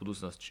za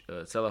budúcnosť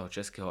celého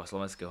českého a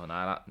slovenského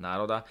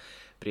národa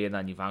pri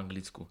jednaní v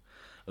Anglicku,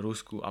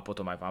 Rusku a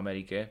potom aj v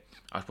Amerike,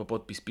 až po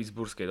podpis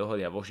Pittsburghskej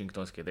dohody a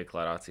Washingtonskej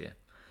deklarácie.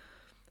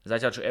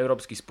 Zatiaľ čo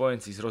európski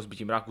spojenci s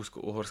rozbitím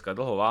Rakúsko-Uhorska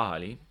dlho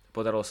váhali,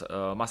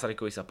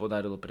 Masarykovi sa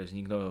podarilo pre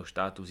vznik nového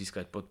štátu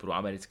získať podporu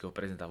amerického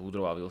prezidenta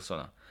Woodrowa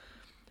Wilsona.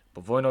 Po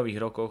vojnových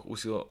rokoch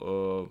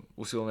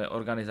usilovnej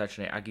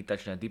organizačnej,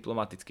 agitačnej a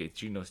diplomatickej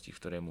činnosti, v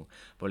ktorej mu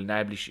boli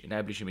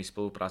najbližšími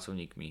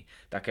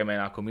spolupracovníkmi také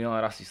mená ako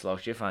Milan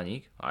Rastislav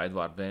Štefánik a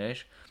Edvard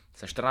Beneš,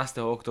 sa 14.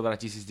 októbra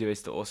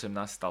 1918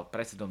 stal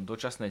predsedom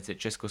dočasnej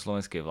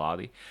československej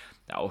vlády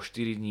a o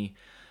 4 dní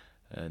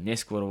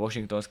neskôr v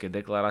Washingtonskej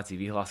deklarácii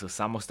vyhlásil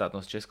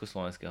samostatnosť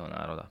československého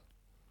národa.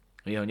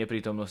 V jeho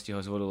neprítomnosti ho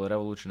zvolilo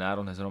revolučné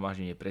národné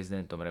zhromaždenie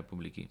prezidentom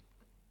republiky.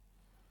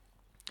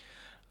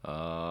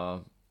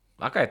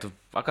 Aká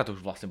to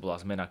už vlastne bola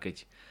zmena,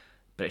 keď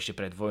ešte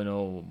pred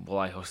vojnou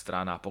bola jeho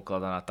strana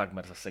pokladaná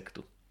takmer za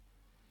sektu?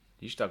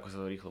 Vidíš to, ako sa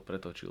to rýchlo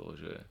pretočilo,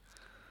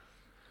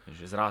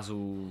 že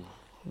zrazu...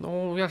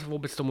 No, ja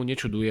vôbec tomu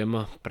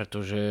nečudujem,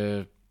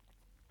 pretože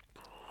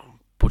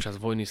počas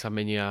vojny sa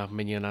menia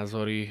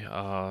názory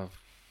a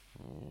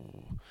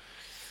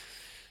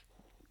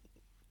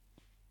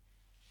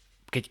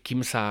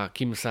kým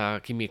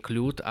je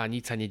kľud a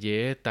nič sa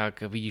nedieje,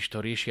 tak vidíš,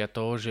 to riešia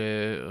to, že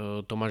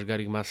Tomáš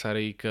Garrigue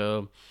Masaryk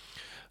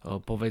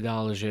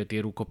povedal, že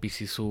tie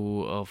rukopisy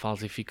sú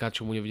falzifikát,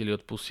 čo mu nevedeli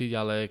odpustiť,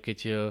 ale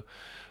keď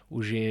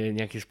už je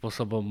nejakým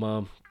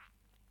spôsobom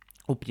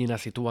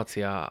upnená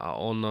situácia a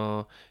on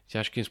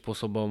ťažkým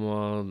spôsobom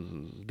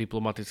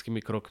diplomatickými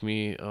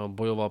krokmi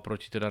bojoval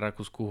proti teda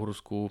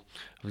Rakúsku-Uhorsku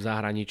v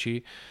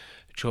zahraničí,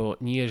 čo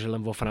nie je, že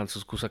len vo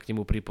Francúzsku sa k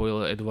nemu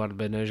pripojil Edvard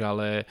Beneš,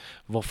 ale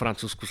vo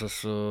Francúzsku sa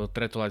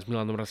stretol aj s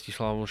Milanom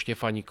Rastislavom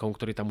Štefánikom,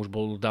 ktorý tam už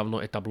bol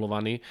dávno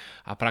etablovaný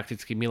a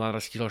prakticky Milan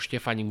Rastislav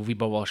Štefánik mu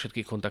vybavoval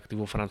všetky kontakty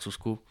vo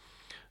Francúzsku,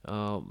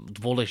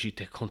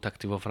 dôležité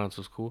kontakty vo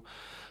Francúzsku,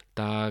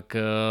 tak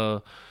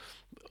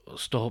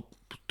z toho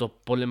to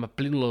podľa mňa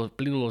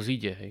plynulo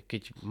zíde. Hej.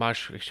 Keď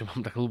máš, ešte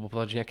mám tak ľúbo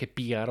povedať, že nejaké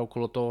PR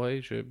okolo toho,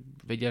 hej, že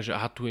vedia, že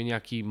aha, tu je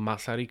nejaký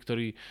Masaryk,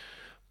 ktorý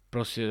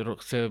proste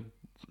chce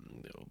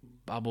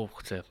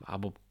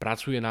alebo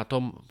pracuje na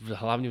tom,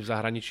 hlavne v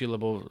zahraničí,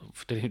 lebo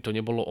vtedy to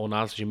nebolo o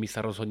nás, že my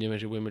sa rozhodneme,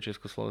 že budeme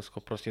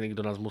Československo, proste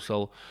niekto nás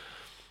musel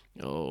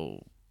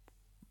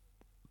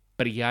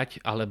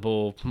prijať,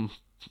 alebo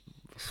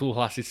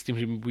súhlasiť s tým,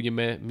 že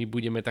my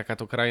budeme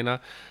takáto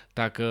krajina,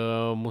 tak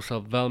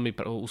musel veľmi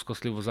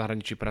úzkostlivo v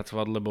zahraničí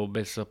pracovať, lebo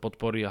bez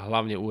podpory a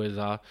hlavne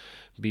USA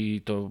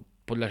by to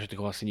podľa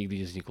všetkého asi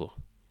nikdy nevzniklo.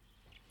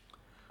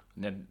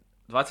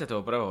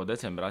 21.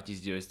 decembra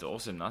 1918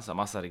 sa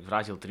Masaryk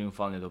vrátil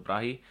triumfálne do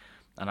Prahy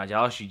a na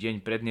ďalší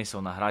deň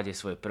predniesol na hrade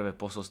svoje prvé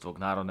posolstvo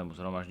k národnému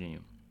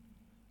zhromaždeniu.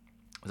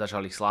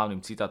 Začali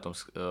slávnym citátom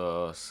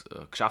z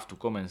kšaftu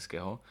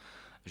Komenského,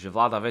 že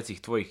vláda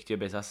vecí tvojich k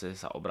tebe zase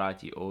sa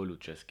obráti o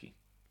ľud český.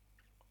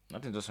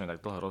 Na týmto som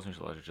tak dlho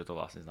rozmýšľal, že čo to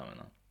vlastne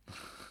znamená.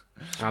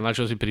 A na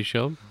čo si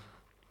prišiel?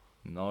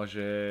 No,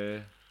 že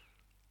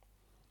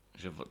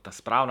tá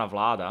správna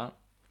vláda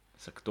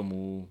sa k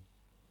tomu...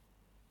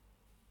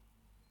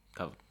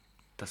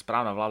 Tá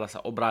správna vláda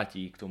sa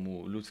obráti k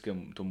tomu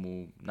ľudskému,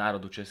 tomu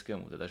národu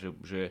českému. Teda,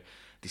 že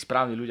tí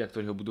správni ľudia,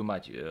 ktorí ho budú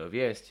mať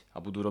viesť a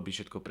budú robiť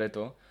všetko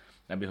preto,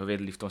 aby ho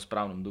viedli v tom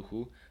správnom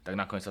duchu, tak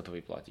nakoniec sa to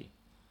vyplatí.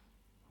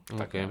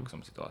 Okay. Tak som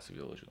si to asi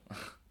vyložil.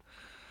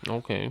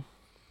 OK.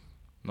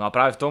 No a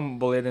práve v tom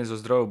bol jeden zo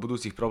zdrojov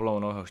budúcich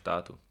problémov nového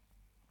štátu.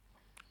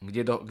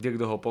 Kde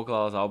kto ho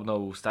pokladal za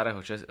obnovu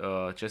starého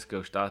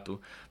českého štátu,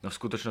 no v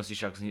skutočnosti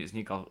však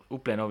vznikal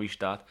úplne nový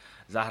štát,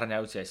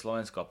 zahŕňajúci aj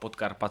Slovensko a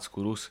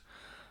Podkarpatskú Rus.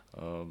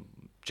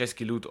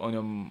 Český ľud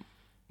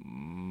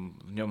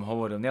v ňom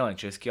hovoril nielen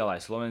česky, ale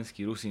aj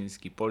slovenský,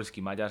 rusínsky, poľský,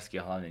 maďarsky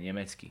a hlavne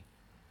nemecký.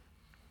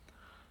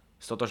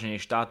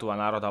 Stotožnenie štátu a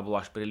národa bolo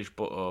až príliš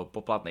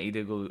poplatnej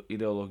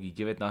ideológii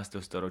 19.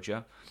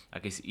 storočia,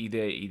 akési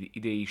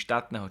idei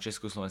štátneho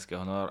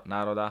československého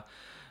národa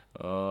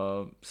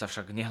sa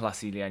však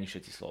nehlasili ani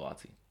všetci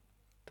Slováci.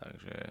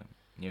 Takže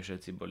nie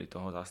všetci boli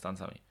toho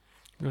zastancami.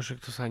 No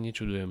však to sa aj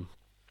nečudujem.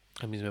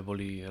 A my sme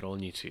boli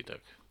rolníci,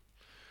 tak...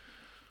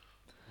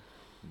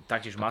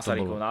 Taktiež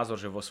Masarykov názor,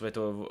 že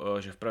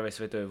v prvej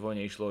svetovej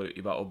vojne išlo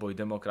iba o boj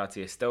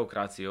demokracie s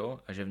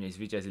teokraciou a že v nej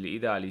zvíťazili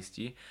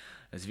idealisti,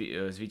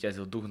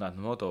 zvíťazil duch nad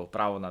hmotou,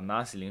 právo nad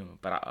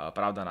násilím,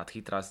 pravda nad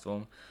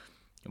chytráctvom,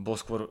 bol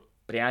skôr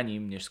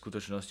prianím než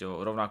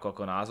skutočnosťou, rovnako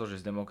ako názor,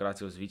 že s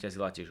demokraciou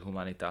zvíťazila tiež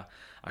humanita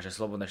a že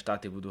slobodné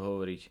štáty budú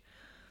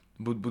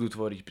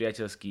tvoriť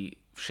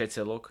priateľský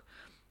všecelok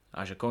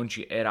a že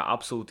končí éra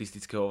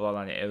absolutistického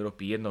ovládania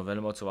Európy jednou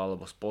veľmocou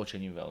alebo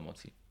spoločením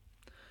veľmoci.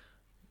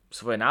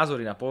 Svoje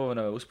názory na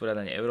povojnové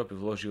usporiadanie Európy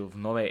vložil v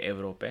Novej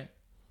Európe,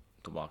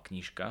 to bola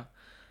knižka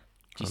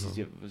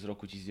z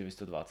roku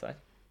 1920,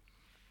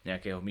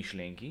 nejakého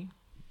myšlienky,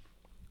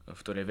 v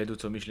ktorej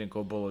vedúcou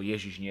myšlienkou bolo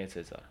Ježiš, nie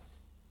Cezar.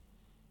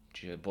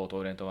 Čiže bolo to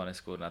orientované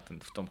skôr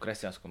v tom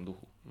kresťanskom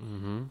duchu.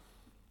 Mm-hmm.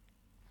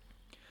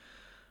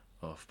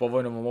 V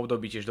povojnovom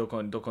období tiež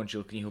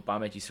dokončil knihu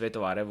Pamäti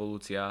Svetová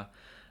revolúcia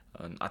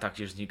a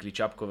taktiež vznikli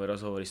čapkové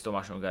rozhovory s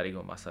Tomášom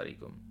Garrigom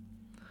Masarykom.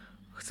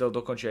 Chcel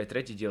dokončiť aj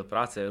tretí diel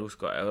práce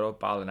Rusko a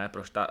Európa,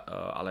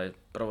 ale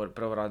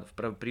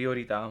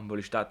prioritám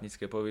boli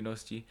štátnické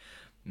povinnosti,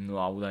 no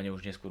a údajne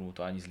už neskôr mu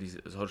to ani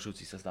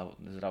zhoršujúci sa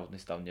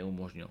zdravotný stav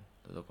neumožnil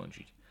to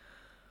dokončiť.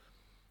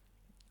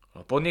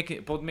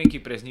 Podmienky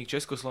pre vznik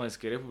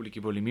Československej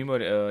republiky boli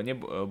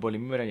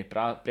mimoriadne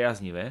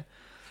priaznivé.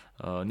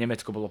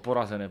 Nemecko bolo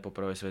porazené po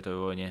prvej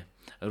svetovej vojne,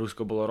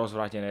 Rusko bolo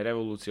rozvrátené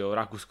revolúciou,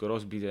 Rakúsko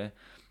rozbité,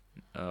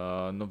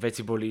 no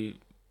veci boli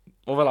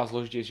oveľa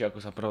zložitejšie, ako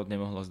sa prvotne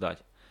mohlo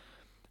zdať.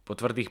 Po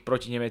tvrdých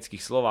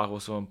protinemeckých slovách vo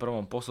svojom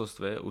prvom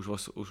posolstve už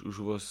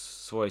vo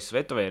svojej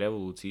svetovej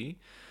revolúcii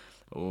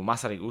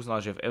Masaryk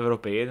uznal, že v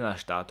Európe je 11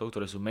 štátov,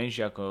 ktoré sú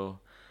menšie ako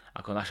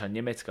naša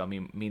nemecká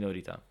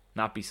minorita.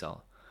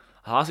 Napísal: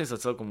 hlásil sa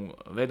celkom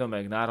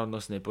vedome k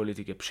národnostnej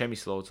politike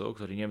Přemyslovcov,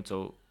 ktorí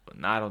Nemcov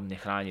národne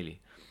chránili.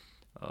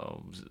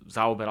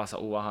 Zaoberal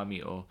sa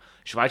úvahami o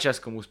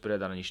švajčiarskom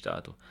usporiadaní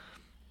štátu.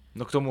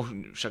 No k tomu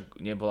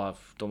však nebola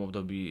v tom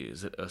období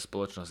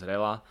spoločnosť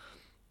zrelá,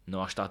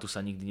 no a štátu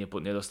sa nikdy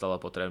nedostalo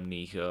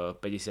potrebných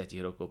 50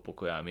 rokov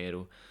pokoja a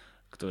mieru,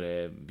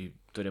 ktoré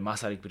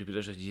Masaryk pri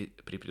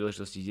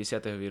príležitosti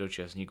 10.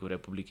 výročia vzniku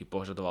republiky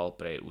požadoval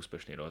pre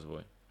úspešný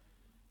rozvoj.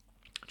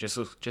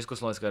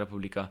 Československá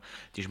republika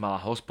tiež mala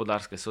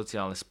hospodárske,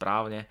 sociálne,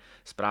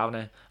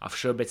 správne a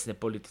všeobecné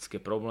politické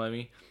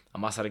problémy a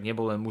Masaryk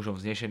nebol len mužom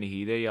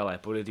vznešených ideí, ale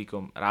aj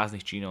politikom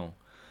ráznych činov.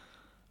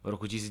 V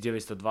roku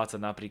 1920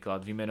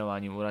 napríklad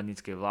vymenovaním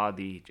úradníckej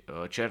vlády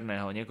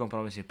Černého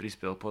nekompromisne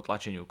prispel k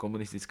potlačeniu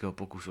komunistického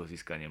pokusu o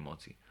získanie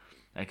moci.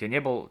 Aj keď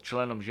nebol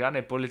členom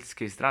žiadnej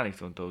politickej strany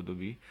v tomto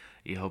období,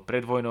 jeho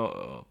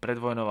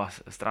predvojnová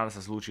strana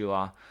sa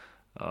zlúčila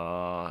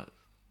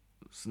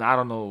s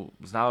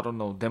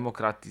národnou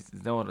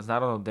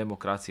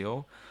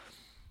demokraciou.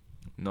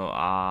 No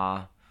a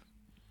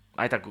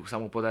aj tak sa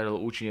mu podarilo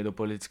účinne do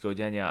politického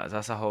diania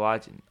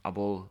zasahovať a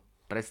bol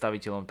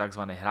predstaviteľom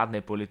tzv.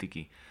 Hradnej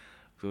politiky,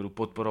 ktorú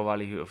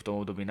podporovali v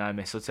tom období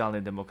najmä sociálni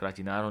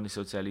demokrati, národní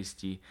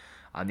socialisti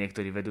a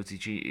niektorí vedúci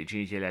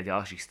činitelia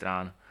ďalších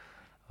strán,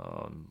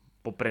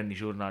 poprední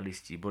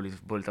žurnalisti, boli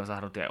tam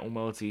zahrnutí aj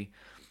umelci,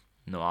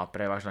 no a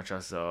prevažná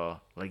časť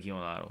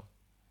legionárov.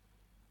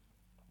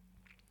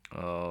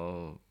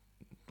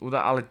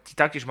 Ale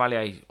taktiež mali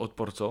aj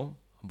odporcov,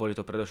 bolo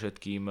to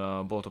predovšetkým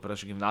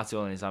v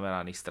nacionálne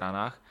zameraných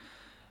stranách,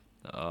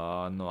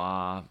 no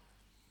a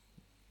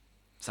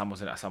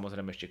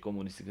samozrejme ešte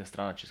komunistická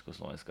strana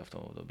Československa v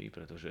tom období,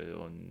 pretože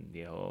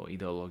jeho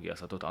ideológia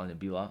sa totálne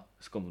bila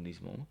s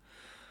komunizmom.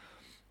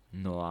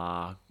 No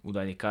a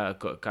údajne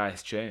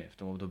KSČ v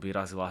tom období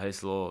razila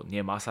heslo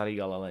nie Masaryk,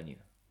 ale Lenin.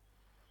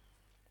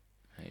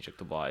 Však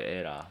to bola aj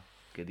éra,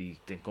 kedy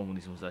ten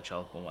komunizmus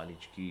začal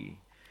pomaličky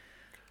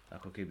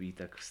ako keby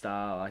tak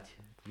vstávať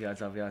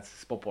viac a viac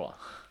z popola.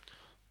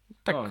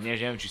 Tak, no,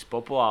 neviem, či z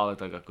popola, ale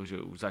tak akože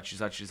už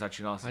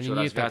začínal sa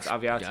čoraz viac a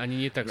viac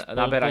ani nie tak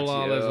naberať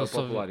ale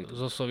popularitu.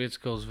 Zo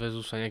Sovietskeho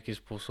zväzu sa nejakým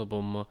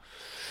spôsobom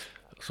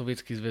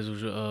Sovietský zväz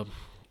už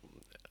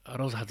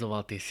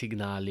rozhadzoval tie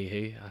signály,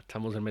 hej, a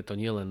samozrejme to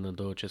nie len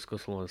do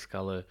Československa,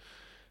 ale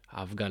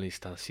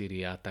Afganistan,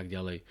 Sýria a tak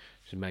ďalej.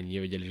 Že sme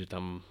ani nevedeli, že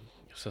tam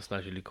sa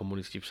snažili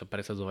komunisti sa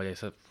presadzovať, aj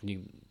sa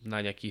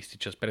na nejaký istý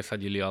čas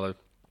presadili, ale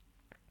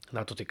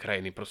na to tie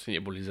krajiny proste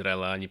neboli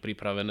zrelé ani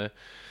pripravené.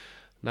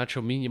 Na čo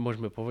my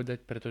nemôžeme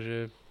povedať,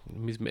 pretože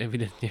my sme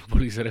evidentne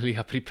boli zreli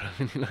a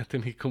pripravení na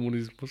ten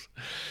komunizmus.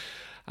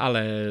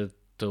 Ale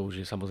to už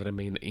je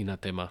samozrejme iná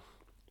téma.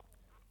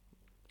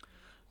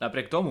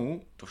 Napriek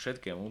tomu, to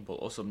všetkému, bol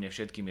osobne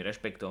všetkými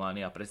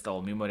rešpektovaný a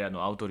predstavoval mimoriadnu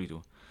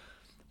autoritu.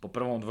 Po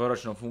prvom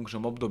dvojročnom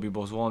funkčnom období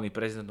bol zvolený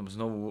prezidentom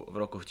znovu v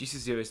rokoch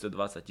 1920,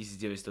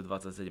 1927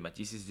 a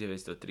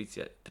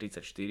 1934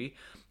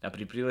 a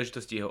pri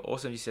príležitosti jeho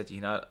 80.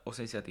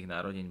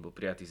 narodení bol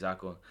prijatý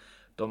zákon.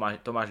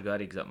 Tomáš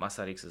Garrigue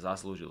Masaryk sa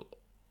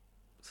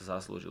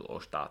zaslúžil o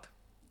štát.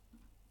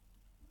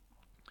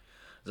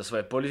 Za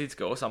svoje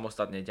politické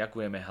osamostatnenie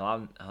ďakujeme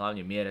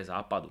hlavne miere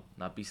západu,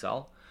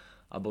 napísal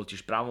a bol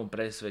tiež právom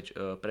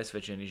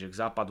presvedčený, že k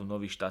západu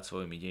nový štát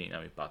svojimi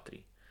dejinami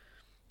patrí.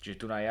 Čiže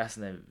tu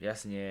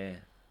jasne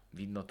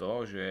vidno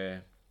to,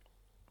 že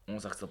on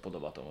sa chcel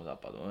podobať tomu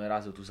západu. On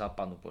razil tú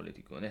západnú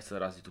politiku, on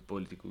nechcel raziť tú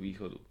politiku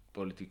východu,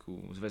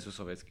 politiku Zväzu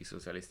sovietských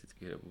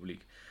socialistických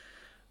republik,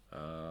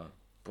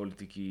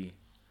 politiky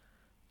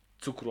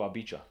cukru a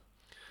biča.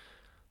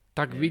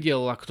 Tak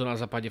videl, ako to na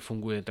západe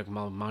funguje, tak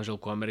mal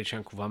manželku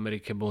Američanku v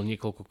Amerike, bol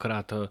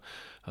niekoľkokrát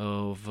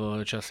v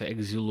čase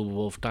exilu,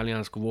 bol v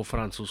Taliansku, vo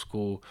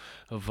Francúzsku,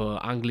 v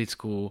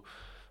Anglicku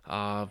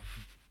a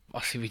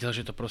asi videl,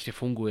 že to proste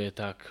funguje,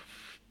 tak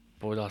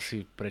povedal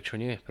si, prečo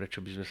nie, prečo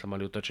by sme sa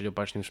mali otočiť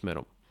opačným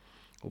smerom.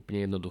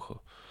 Úplne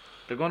jednoducho.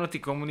 Tak ono,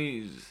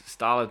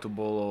 stále tu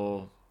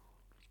bolo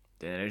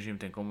ten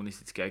režim, ten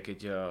komunistický, aj keď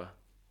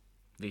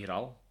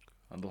vyhral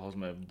a dlho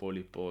sme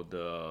boli pod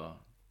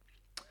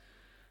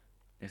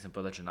nechcem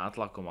povedať, že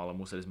nátlakom, ale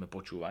museli sme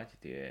počúvať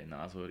tie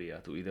názory a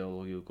tú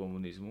ideológiu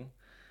komunizmu,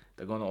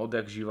 tak ono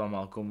odjak živa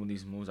mal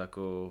komunizmus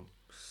ako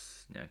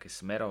nejaké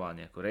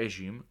smerovanie, ako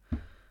režim,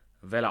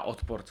 veľa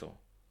odporcov.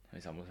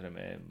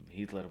 Samozrejme,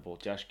 Hitler bol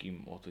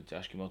ťažkým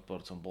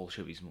odporcom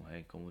bolševizmu,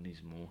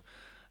 komunizmu,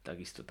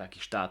 takisto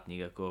taký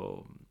štátnik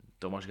ako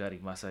Tomáš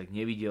Garrigue Masaryk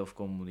nevidel v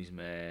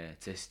komunizme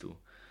cestu.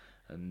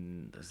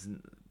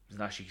 Z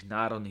našich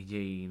národných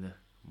dejín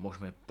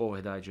môžeme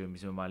povedať, že my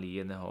sme mali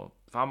jedného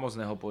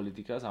famózneho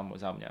politika za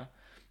mňa,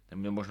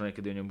 možno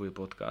niekedy o ňom bude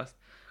podcast,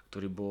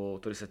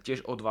 ktorý sa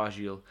tiež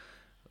odvážil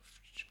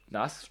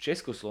nás v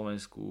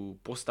Československu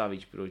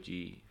postaviť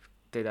proti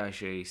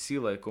vtedajšej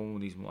sile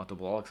komunizmu a to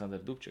bol Alexander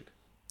Dubček.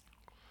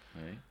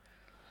 Hej.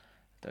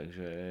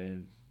 Takže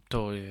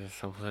to je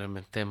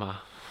samozrejme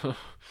téma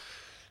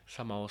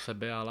sama o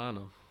sebe, ale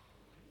áno.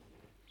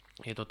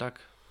 Je to tak?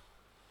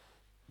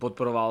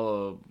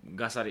 Podporoval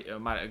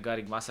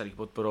Garrigue Masaryk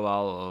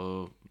podporoval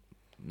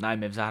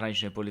najmä v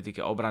zahraničnej politike,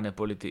 obrannej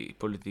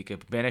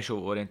politike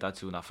Benešovú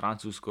orientáciu na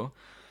Francúzsko.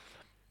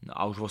 No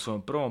a už vo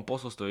svojom prvom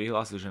posolstve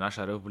vyhlásil, že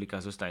naša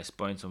republika zostane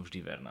spojencom vždy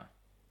verná.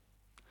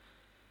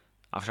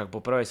 Avšak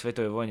po prvej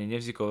svetovej vojne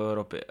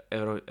nevznikol v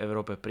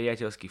Európe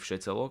priateľský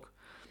všecelok.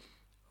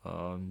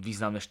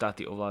 Významné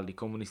štáty ovládli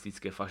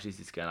komunistické,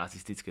 fašistické a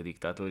nacistické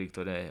diktatúry,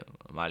 ktoré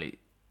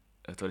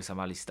sa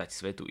mali stať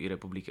svetu i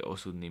republike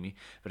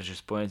osudnými, pretože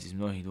spojenci z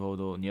mnohých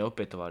dôvodov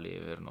neopätovali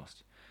jej vernosť.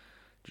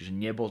 Čiže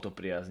nebol to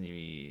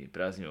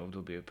priaznivé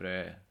obdobie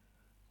pre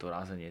to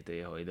razenie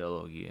tej jeho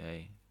ideológie.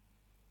 Hej.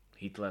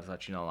 Hitler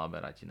začínal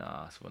naberať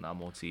na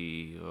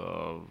moci,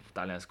 v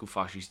Taliansku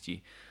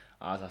fašisti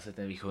a zase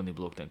ten východný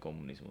blok, ten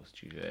komunizmus.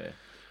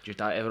 Čiže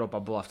tá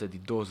Európa bola vtedy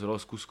dosť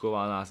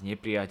rozkuskovaná,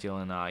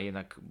 znepriateľená,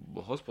 jednak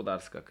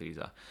hospodárska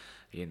kríza,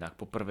 jednak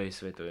po prvej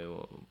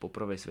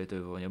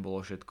svetovej vojne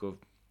bolo všetko,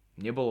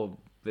 nebolo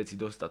veci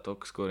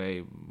dostatok,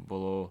 skorej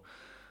bolo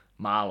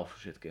málo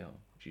všetkého.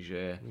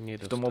 Čiže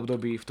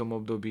v tom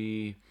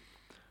období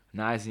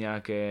nájsť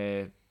nejaké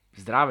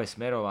zdravé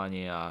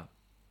smerovanie a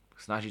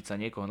snažiť sa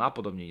niekoho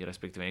napodobniť,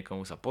 respektíve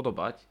niekomu sa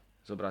podobať,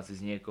 zobrať si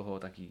z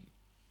niekoho taký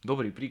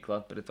dobrý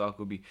príklad pre to,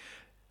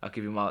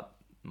 aký by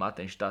mal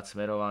ten štát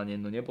smerovanie,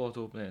 no nebolo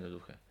to úplne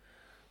jednoduché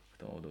v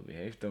tom období,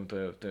 hej,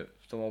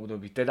 v tom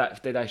období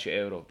vtedajšej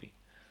Európy.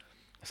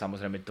 A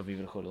samozrejme to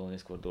vyvrcholilo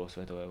neskôr druhou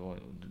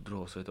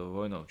svetovou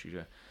vojnou,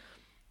 čiže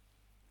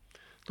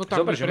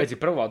zober, že medzi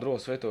prvou a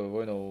druhou svetovou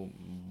vojnou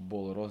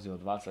bol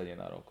rozdiel 21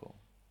 rokov.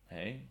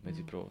 Hej,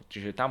 medzi prvou.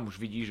 Čiže tam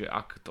už vidíš, že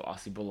ak to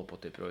asi bolo po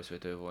tej prvej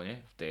svetovej vojne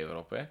v tej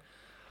Európe.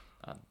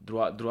 A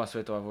druhá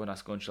svetová vojna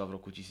skončila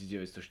v roku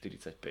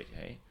 1945,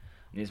 hej.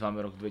 Dnes máme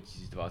rok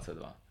 2022.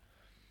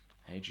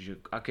 Hej, čiže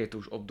aké je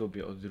to už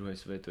obdobie od druhej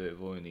svetovej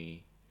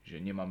vojny,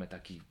 že nemáme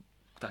taký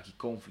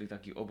konflikt,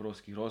 takých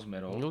obrovských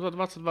rozmerov. No za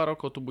 22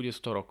 rokov tu bude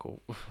 100 rokov.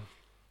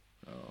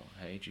 No,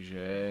 hej,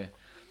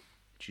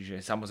 čiže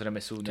samozrejme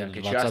sú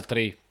nejaké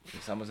 23.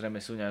 Samozrejme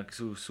sú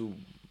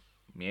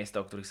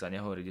miesta, o ktorých sa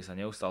nehovorí, kde sa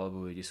neustále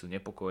bojuje, kde sú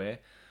nepokoje,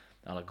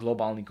 ale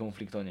globálny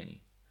konflikt to není.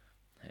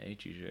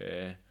 Hej,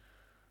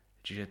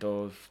 čiže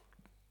to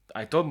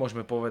aj to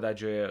môžeme povedať,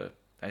 že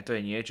aj to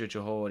je niečo,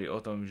 čo hovorí o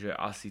tom, že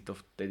asi to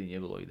vtedy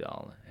nebolo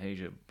ideálne. Hej,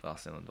 že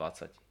vlastne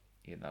 21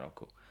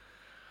 rokov.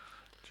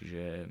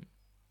 Čiže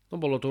no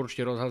bolo to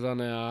určite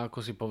rozházané a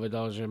ako si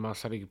povedal, že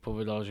Masaryk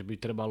povedal, že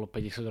by trebalo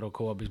 50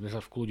 rokov, aby sme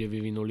sa v kľude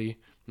vyvinuli.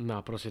 No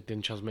a proste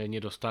ten čas sme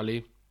nedostali.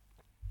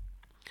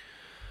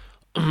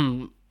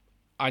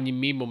 Ani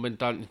my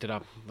momentálne, teda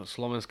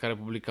Slovenská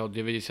republika od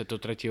 93.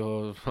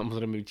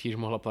 samozrejme tiež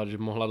mohla povedať,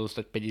 že mohla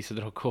dostať 50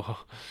 rokov,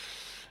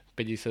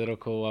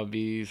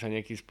 aby sa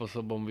nejakým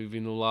spôsobom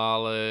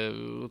vyvinula, ale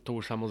to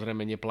už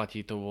samozrejme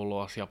neplatí, to bolo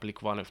asi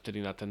aplikované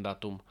vtedy na ten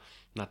dátum,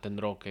 na ten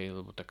rok,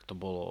 lebo tak to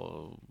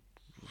bolo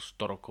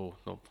 100 rokov,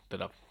 no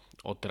teda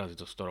odteraz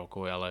je to 100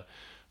 rokov, ale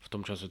v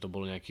tom čase to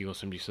bolo nejakých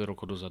 80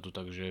 rokov dozadu,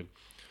 takže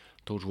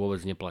to už vôbec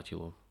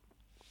neplatilo.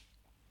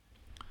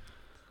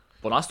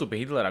 Po nástupe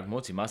Hitlera k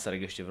moci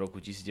Masaryk ešte v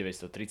roku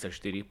 1934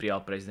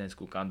 prijal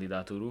prezidentskú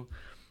kandidatúru.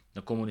 No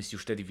komunisti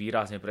už vtedy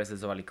výrazne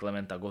presadzovali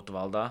Klementa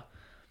Gottwalda.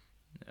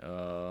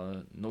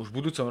 No už v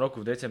budúcom roku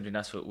v decembri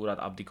na svoj úrad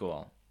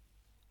abdikoval.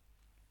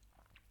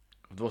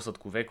 V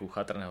dôsledku veku,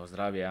 chatrného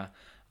zdravia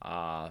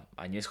a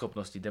aj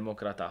neschopnosti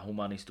demokrata a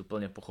humanistu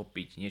plne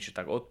pochopiť niečo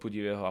tak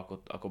odpudivého,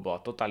 ako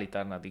bola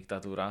totalitárna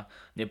diktatúra,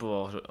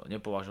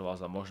 nepovažoval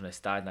za možné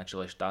stáť na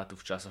čele štátu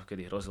v časoch,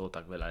 kedy hrozilo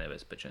tak veľa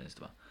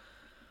nebezpečenstva.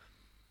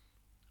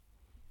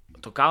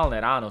 To kálne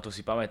ráno, to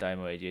si pamätaj,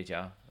 moje dieťa,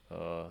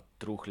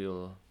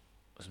 trúchlil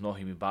s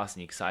mnohými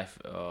básnik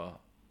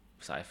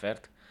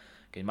Seifert,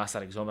 keď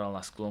Masaryk zomrel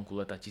na sklonku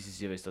leta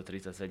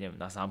 1937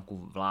 na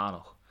zámku v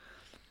Lánoch.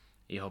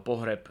 Jeho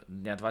pohreb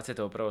dňa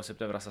 21.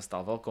 septembra sa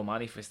stal veľkou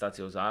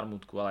manifestáciou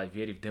zármutku, ale aj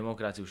viery v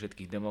demokraciu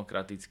všetkých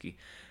demokraticky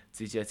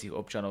cítiacich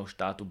občanov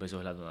štátu bez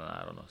ohľadu na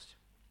národnosť.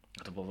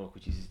 A to bolo v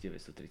roku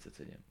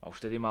 1937. A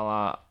už vtedy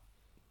mala,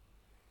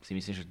 si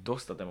myslím, že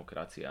dosť tá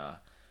demokracia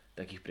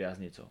takých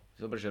priaznicov.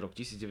 Zober, že rok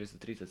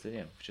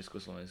 1937 v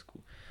Československu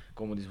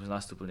komunizmus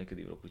nastúpil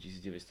niekedy v roku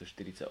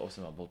 1948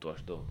 a bol to až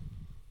do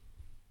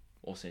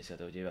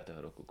 89.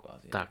 roku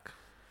kvázi. Tak.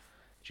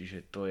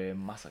 Čiže to je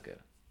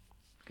masaker.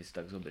 Keď si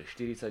tak zoberie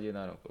 41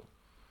 rokov.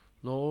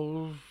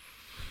 No,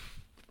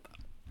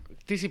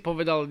 ty si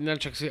povedal,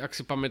 ináč, ak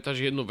si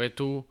pamätáš jednu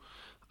vetu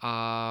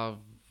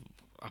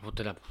alebo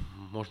teda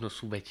možno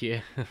súvetie.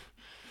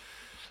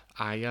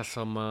 A ja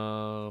som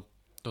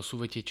to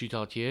súvetie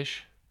čítal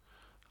tiež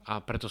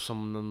a preto som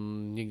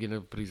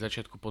niekde pri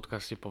začiatku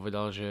podcaste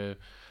povedal, že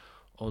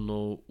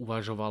ono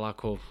uvažoval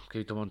ako,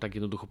 keď to mám tak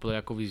jednoducho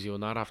povedať, ako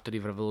vizionár a vtedy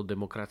vravel o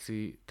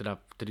demokracii, teda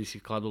vtedy si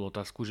kladol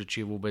otázku, že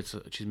či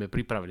sme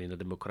pripravení na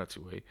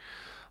demokraciu, hej.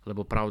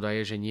 Lebo pravda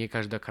je, že nie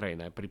každá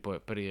krajina je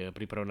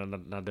pripravená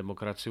na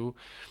demokraciu.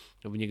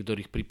 V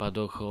niektorých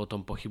prípadoch o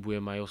tom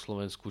pochybujem aj o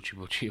Slovensku,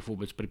 či je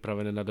vôbec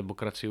pripravené na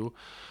demokraciu,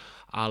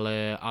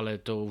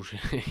 ale to už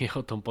je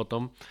o tom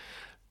potom.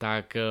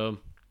 Tak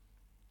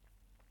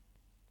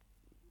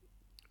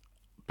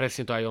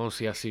presne to aj on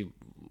si asi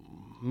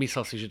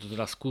myslel si, že to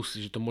teda skúsi,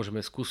 že to môžeme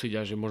skúsiť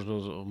a že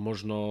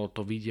možno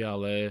to vidia,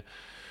 ale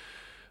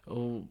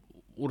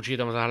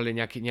určite tam zahrali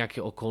nejaké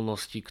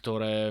okolnosti,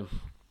 ktoré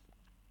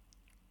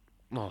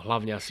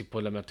hlavne asi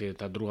podľa mňa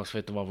tá druhá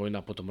svetová vojna,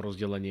 potom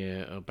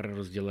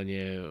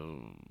prerozdelenie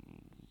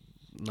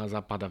na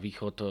západ a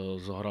východ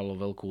zohralo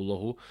veľkú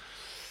úlohu.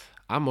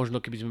 A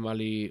možno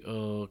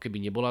keby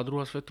nebola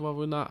druhá svetová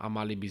vojna a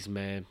mali by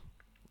sme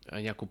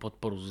nejakú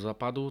podporu zo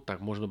západu,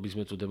 tak možno by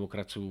sme tú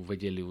demokraciu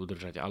vedeli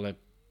udržať, ale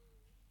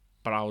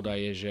pravda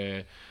je,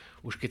 že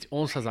už keď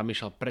on sa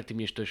zamýšľal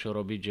predtým, než to išiel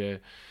robiť,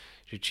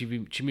 že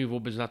či my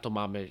vôbec na to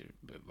máme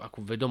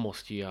akú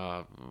vedomosti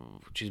a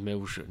či sme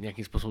už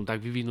nejakým spôsobom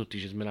tak vyvinutí,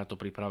 že sme na to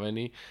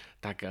pripravení,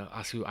 tak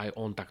asi aj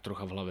on tak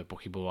trocha v hlave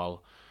pochyboval,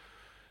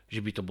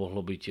 že by to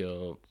mohlo byť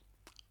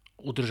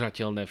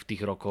udržateľné v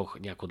tých rokoch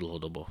nejako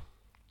dlhodobo.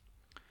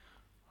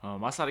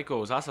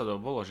 Masarykovou zásadou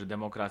bolo, že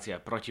demokracia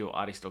je proti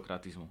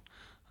aristokratizmu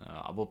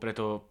a bol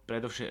preto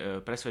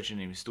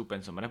presvedčeným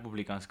stúpencom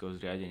republikánskeho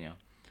zriadenia.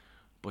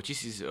 Po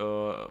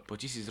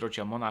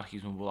tisícročia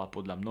monarchizmu bola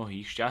podľa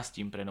mnohých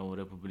šťastím pre novú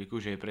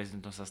republiku, že jej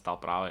prezidentom sa stal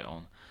práve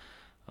on.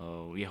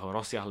 Jeho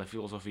rozsiahle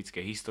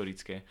filozofické,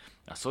 historické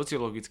a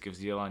sociologické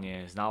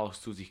vzdelanie, znalosť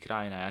cudzích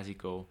krajín a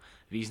jazykov,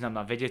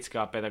 významná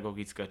vedecká a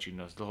pedagogická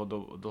činnosť,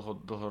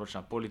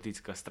 dlhoročná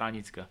politická,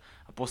 stranická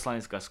a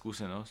poslanecká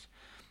skúsenosť,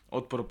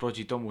 odpor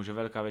proti tomu, že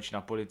veľká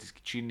väčšina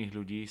politicky činných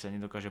ľudí sa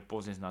nedokáže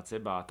pozrieť nad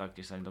seba a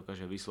taktiež sa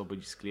nedokáže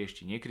vyslobodiť z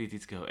kliešti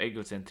nekritického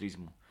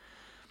egocentrizmu.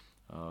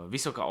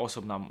 Vysoká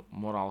osobná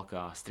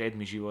morálka,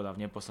 striedmy života,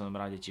 v neposlednom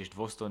rade tiež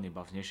dôstojný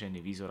ba vznešený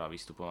výzor a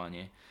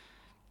vystupovanie.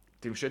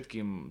 Tým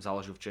všetkým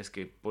založil v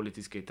českej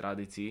politickej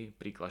tradícii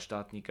príklad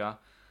štátnika,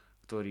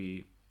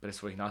 ktorý pre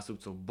svojich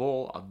nástupcov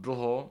bol a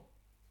dlho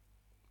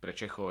pre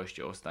Čechov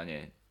ešte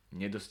ostane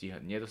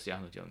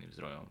nedosiahnuteľným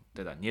zdrojom.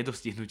 Teda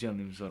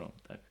nedostihnuteľným vzorom.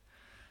 Tak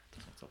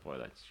to som chcel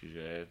povedať.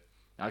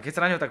 Ale keď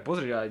sa na neho tak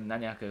pozrieť, aj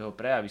na nejaké jeho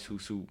prejavy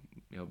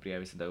jeho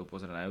prejavy sa dajú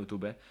pozrieť na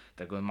YouTube,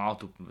 tak on mal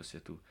tú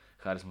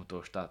charizmu toho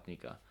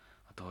štátnika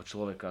a toho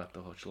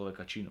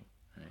človeka činu.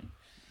 Hej.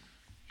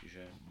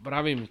 Čiže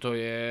Pravím,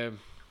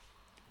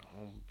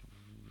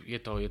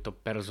 je to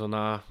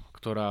persona,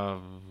 ktorá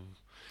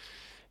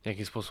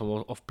nejakým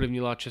spôsobom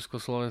ovplyvnila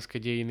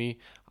československé dejiny,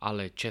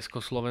 ale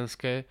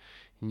československé,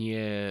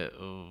 nie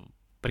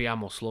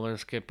priamo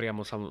slovenské,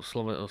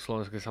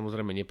 slovenské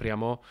samozrejme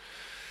nepriamo.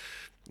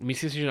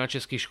 Myslím si, že na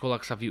českých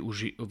školách sa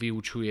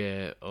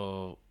vyučuje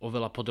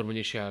oveľa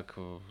podrobnejšie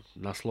ako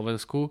na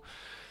Slovensku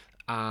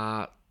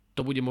a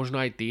to bude možno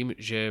aj tým,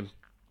 že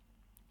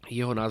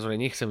jeho názor,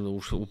 nechcem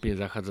už úplne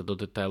zachádzať do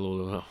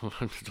detailu,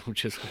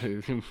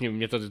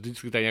 mne to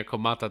vždy tak nejako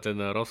máta ten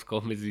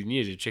rozkol medzi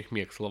nie že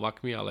Čechmi a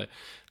Slovakmi, ale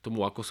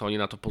tomu, ako sa oni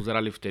na to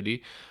pozerali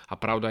vtedy. A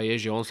pravda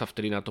je, že on sa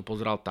vtedy na to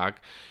pozeral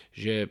tak,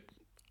 že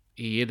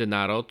je jeden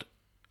národ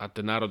a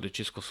ten národ je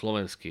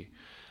československý.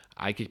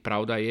 Aj keď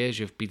pravda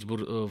je, že v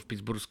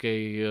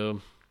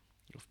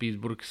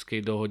Pittsburghskej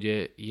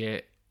dohode je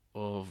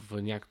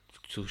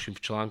v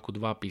článku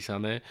 2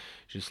 písané,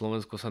 že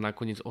Slovensko sa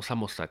nakoniec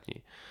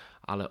osamostatní.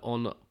 Ale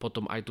on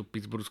potom aj tú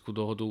Pittsburghskú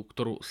dohodu,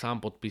 ktorú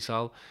sám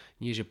podpísal,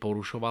 nie že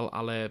porušoval,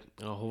 ale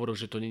hovoril,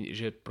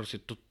 že proste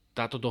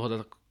táto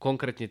dohoda,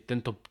 konkrétne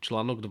tento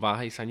článok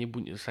 2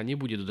 sa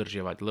nebude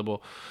dodržiavať,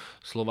 lebo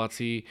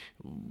Slováci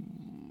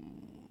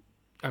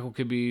ako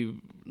keby,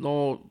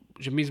 no,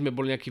 že my sme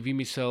boli nejaký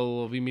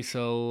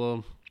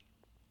vymysel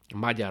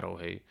Maďarov,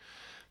 hej.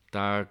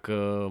 Tak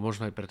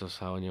možno aj preto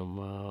sa o ňom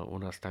u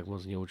nás tak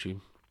moc neučí.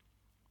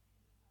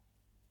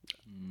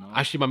 No.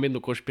 A ešte mám jednu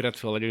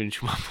konšpiráciu, ale neviem,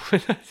 čo mám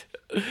povedať.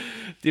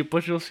 Ty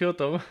počul si o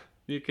tom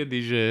niekedy,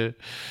 že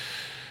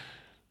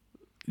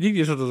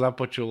nikde sa to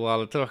započulo,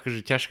 ale to je akože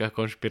ťažká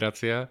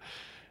konšpirácia,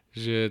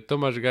 že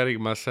Tomáš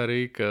Garrigue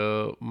Masaryk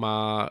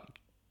má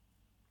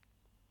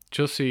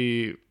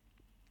čosi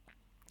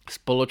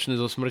spoločné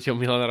so smrťou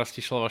Milana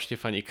Rastislava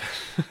Štefanika.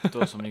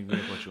 To som nikdy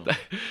nepočul.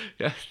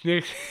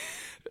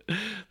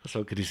 To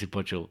som kedysi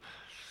počul.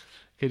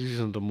 Kedysi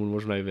som tomu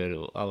možno aj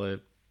veril,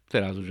 ale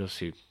teraz už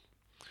asi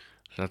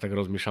sa tak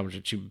rozmýšľam, že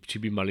či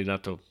by mali na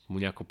to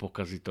mu nejako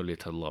pokaziť to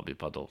lietadlo, aby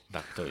padol.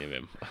 Tak to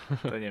neviem.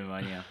 To neviem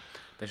ani ja.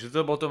 Takže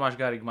to bol Tomáš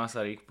Garrigue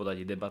Masaryk,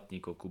 podať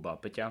debatníkov Kuba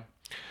a Peťa.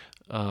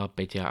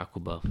 Peťa a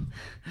Kuba.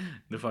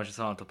 Dúfam, že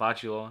sa vám to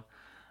páčilo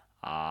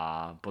a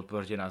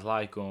podporte nás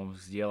lajkom,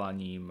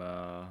 zdieľaním,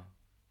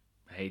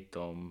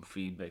 hejtom,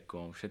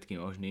 feedbackom,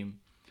 všetkým možným,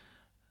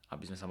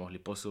 aby sme sa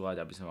mohli posúvať,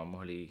 aby sme vám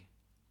mohli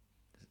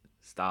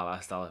stále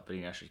a stále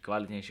prinášať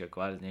kvalitnejší a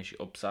kvalitnejší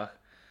obsah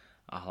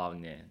a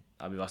hlavne,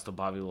 aby vás to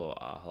bavilo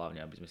a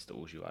hlavne, aby sme si to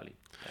užívali.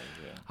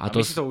 Takže, a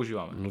my si to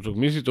užívame. No tak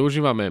my si to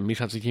užívame, my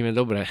sa cítime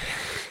dobre.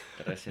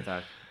 Presne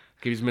tak.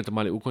 Keby sme to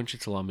mali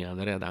ukončiť slovami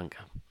Andreja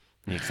Danka.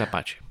 Nech sa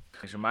páči.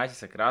 Takže majte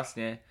sa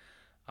krásne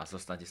a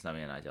zostanete s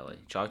nami aj naďalej.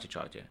 Čaute,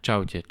 čaute.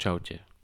 Čaute, čaute.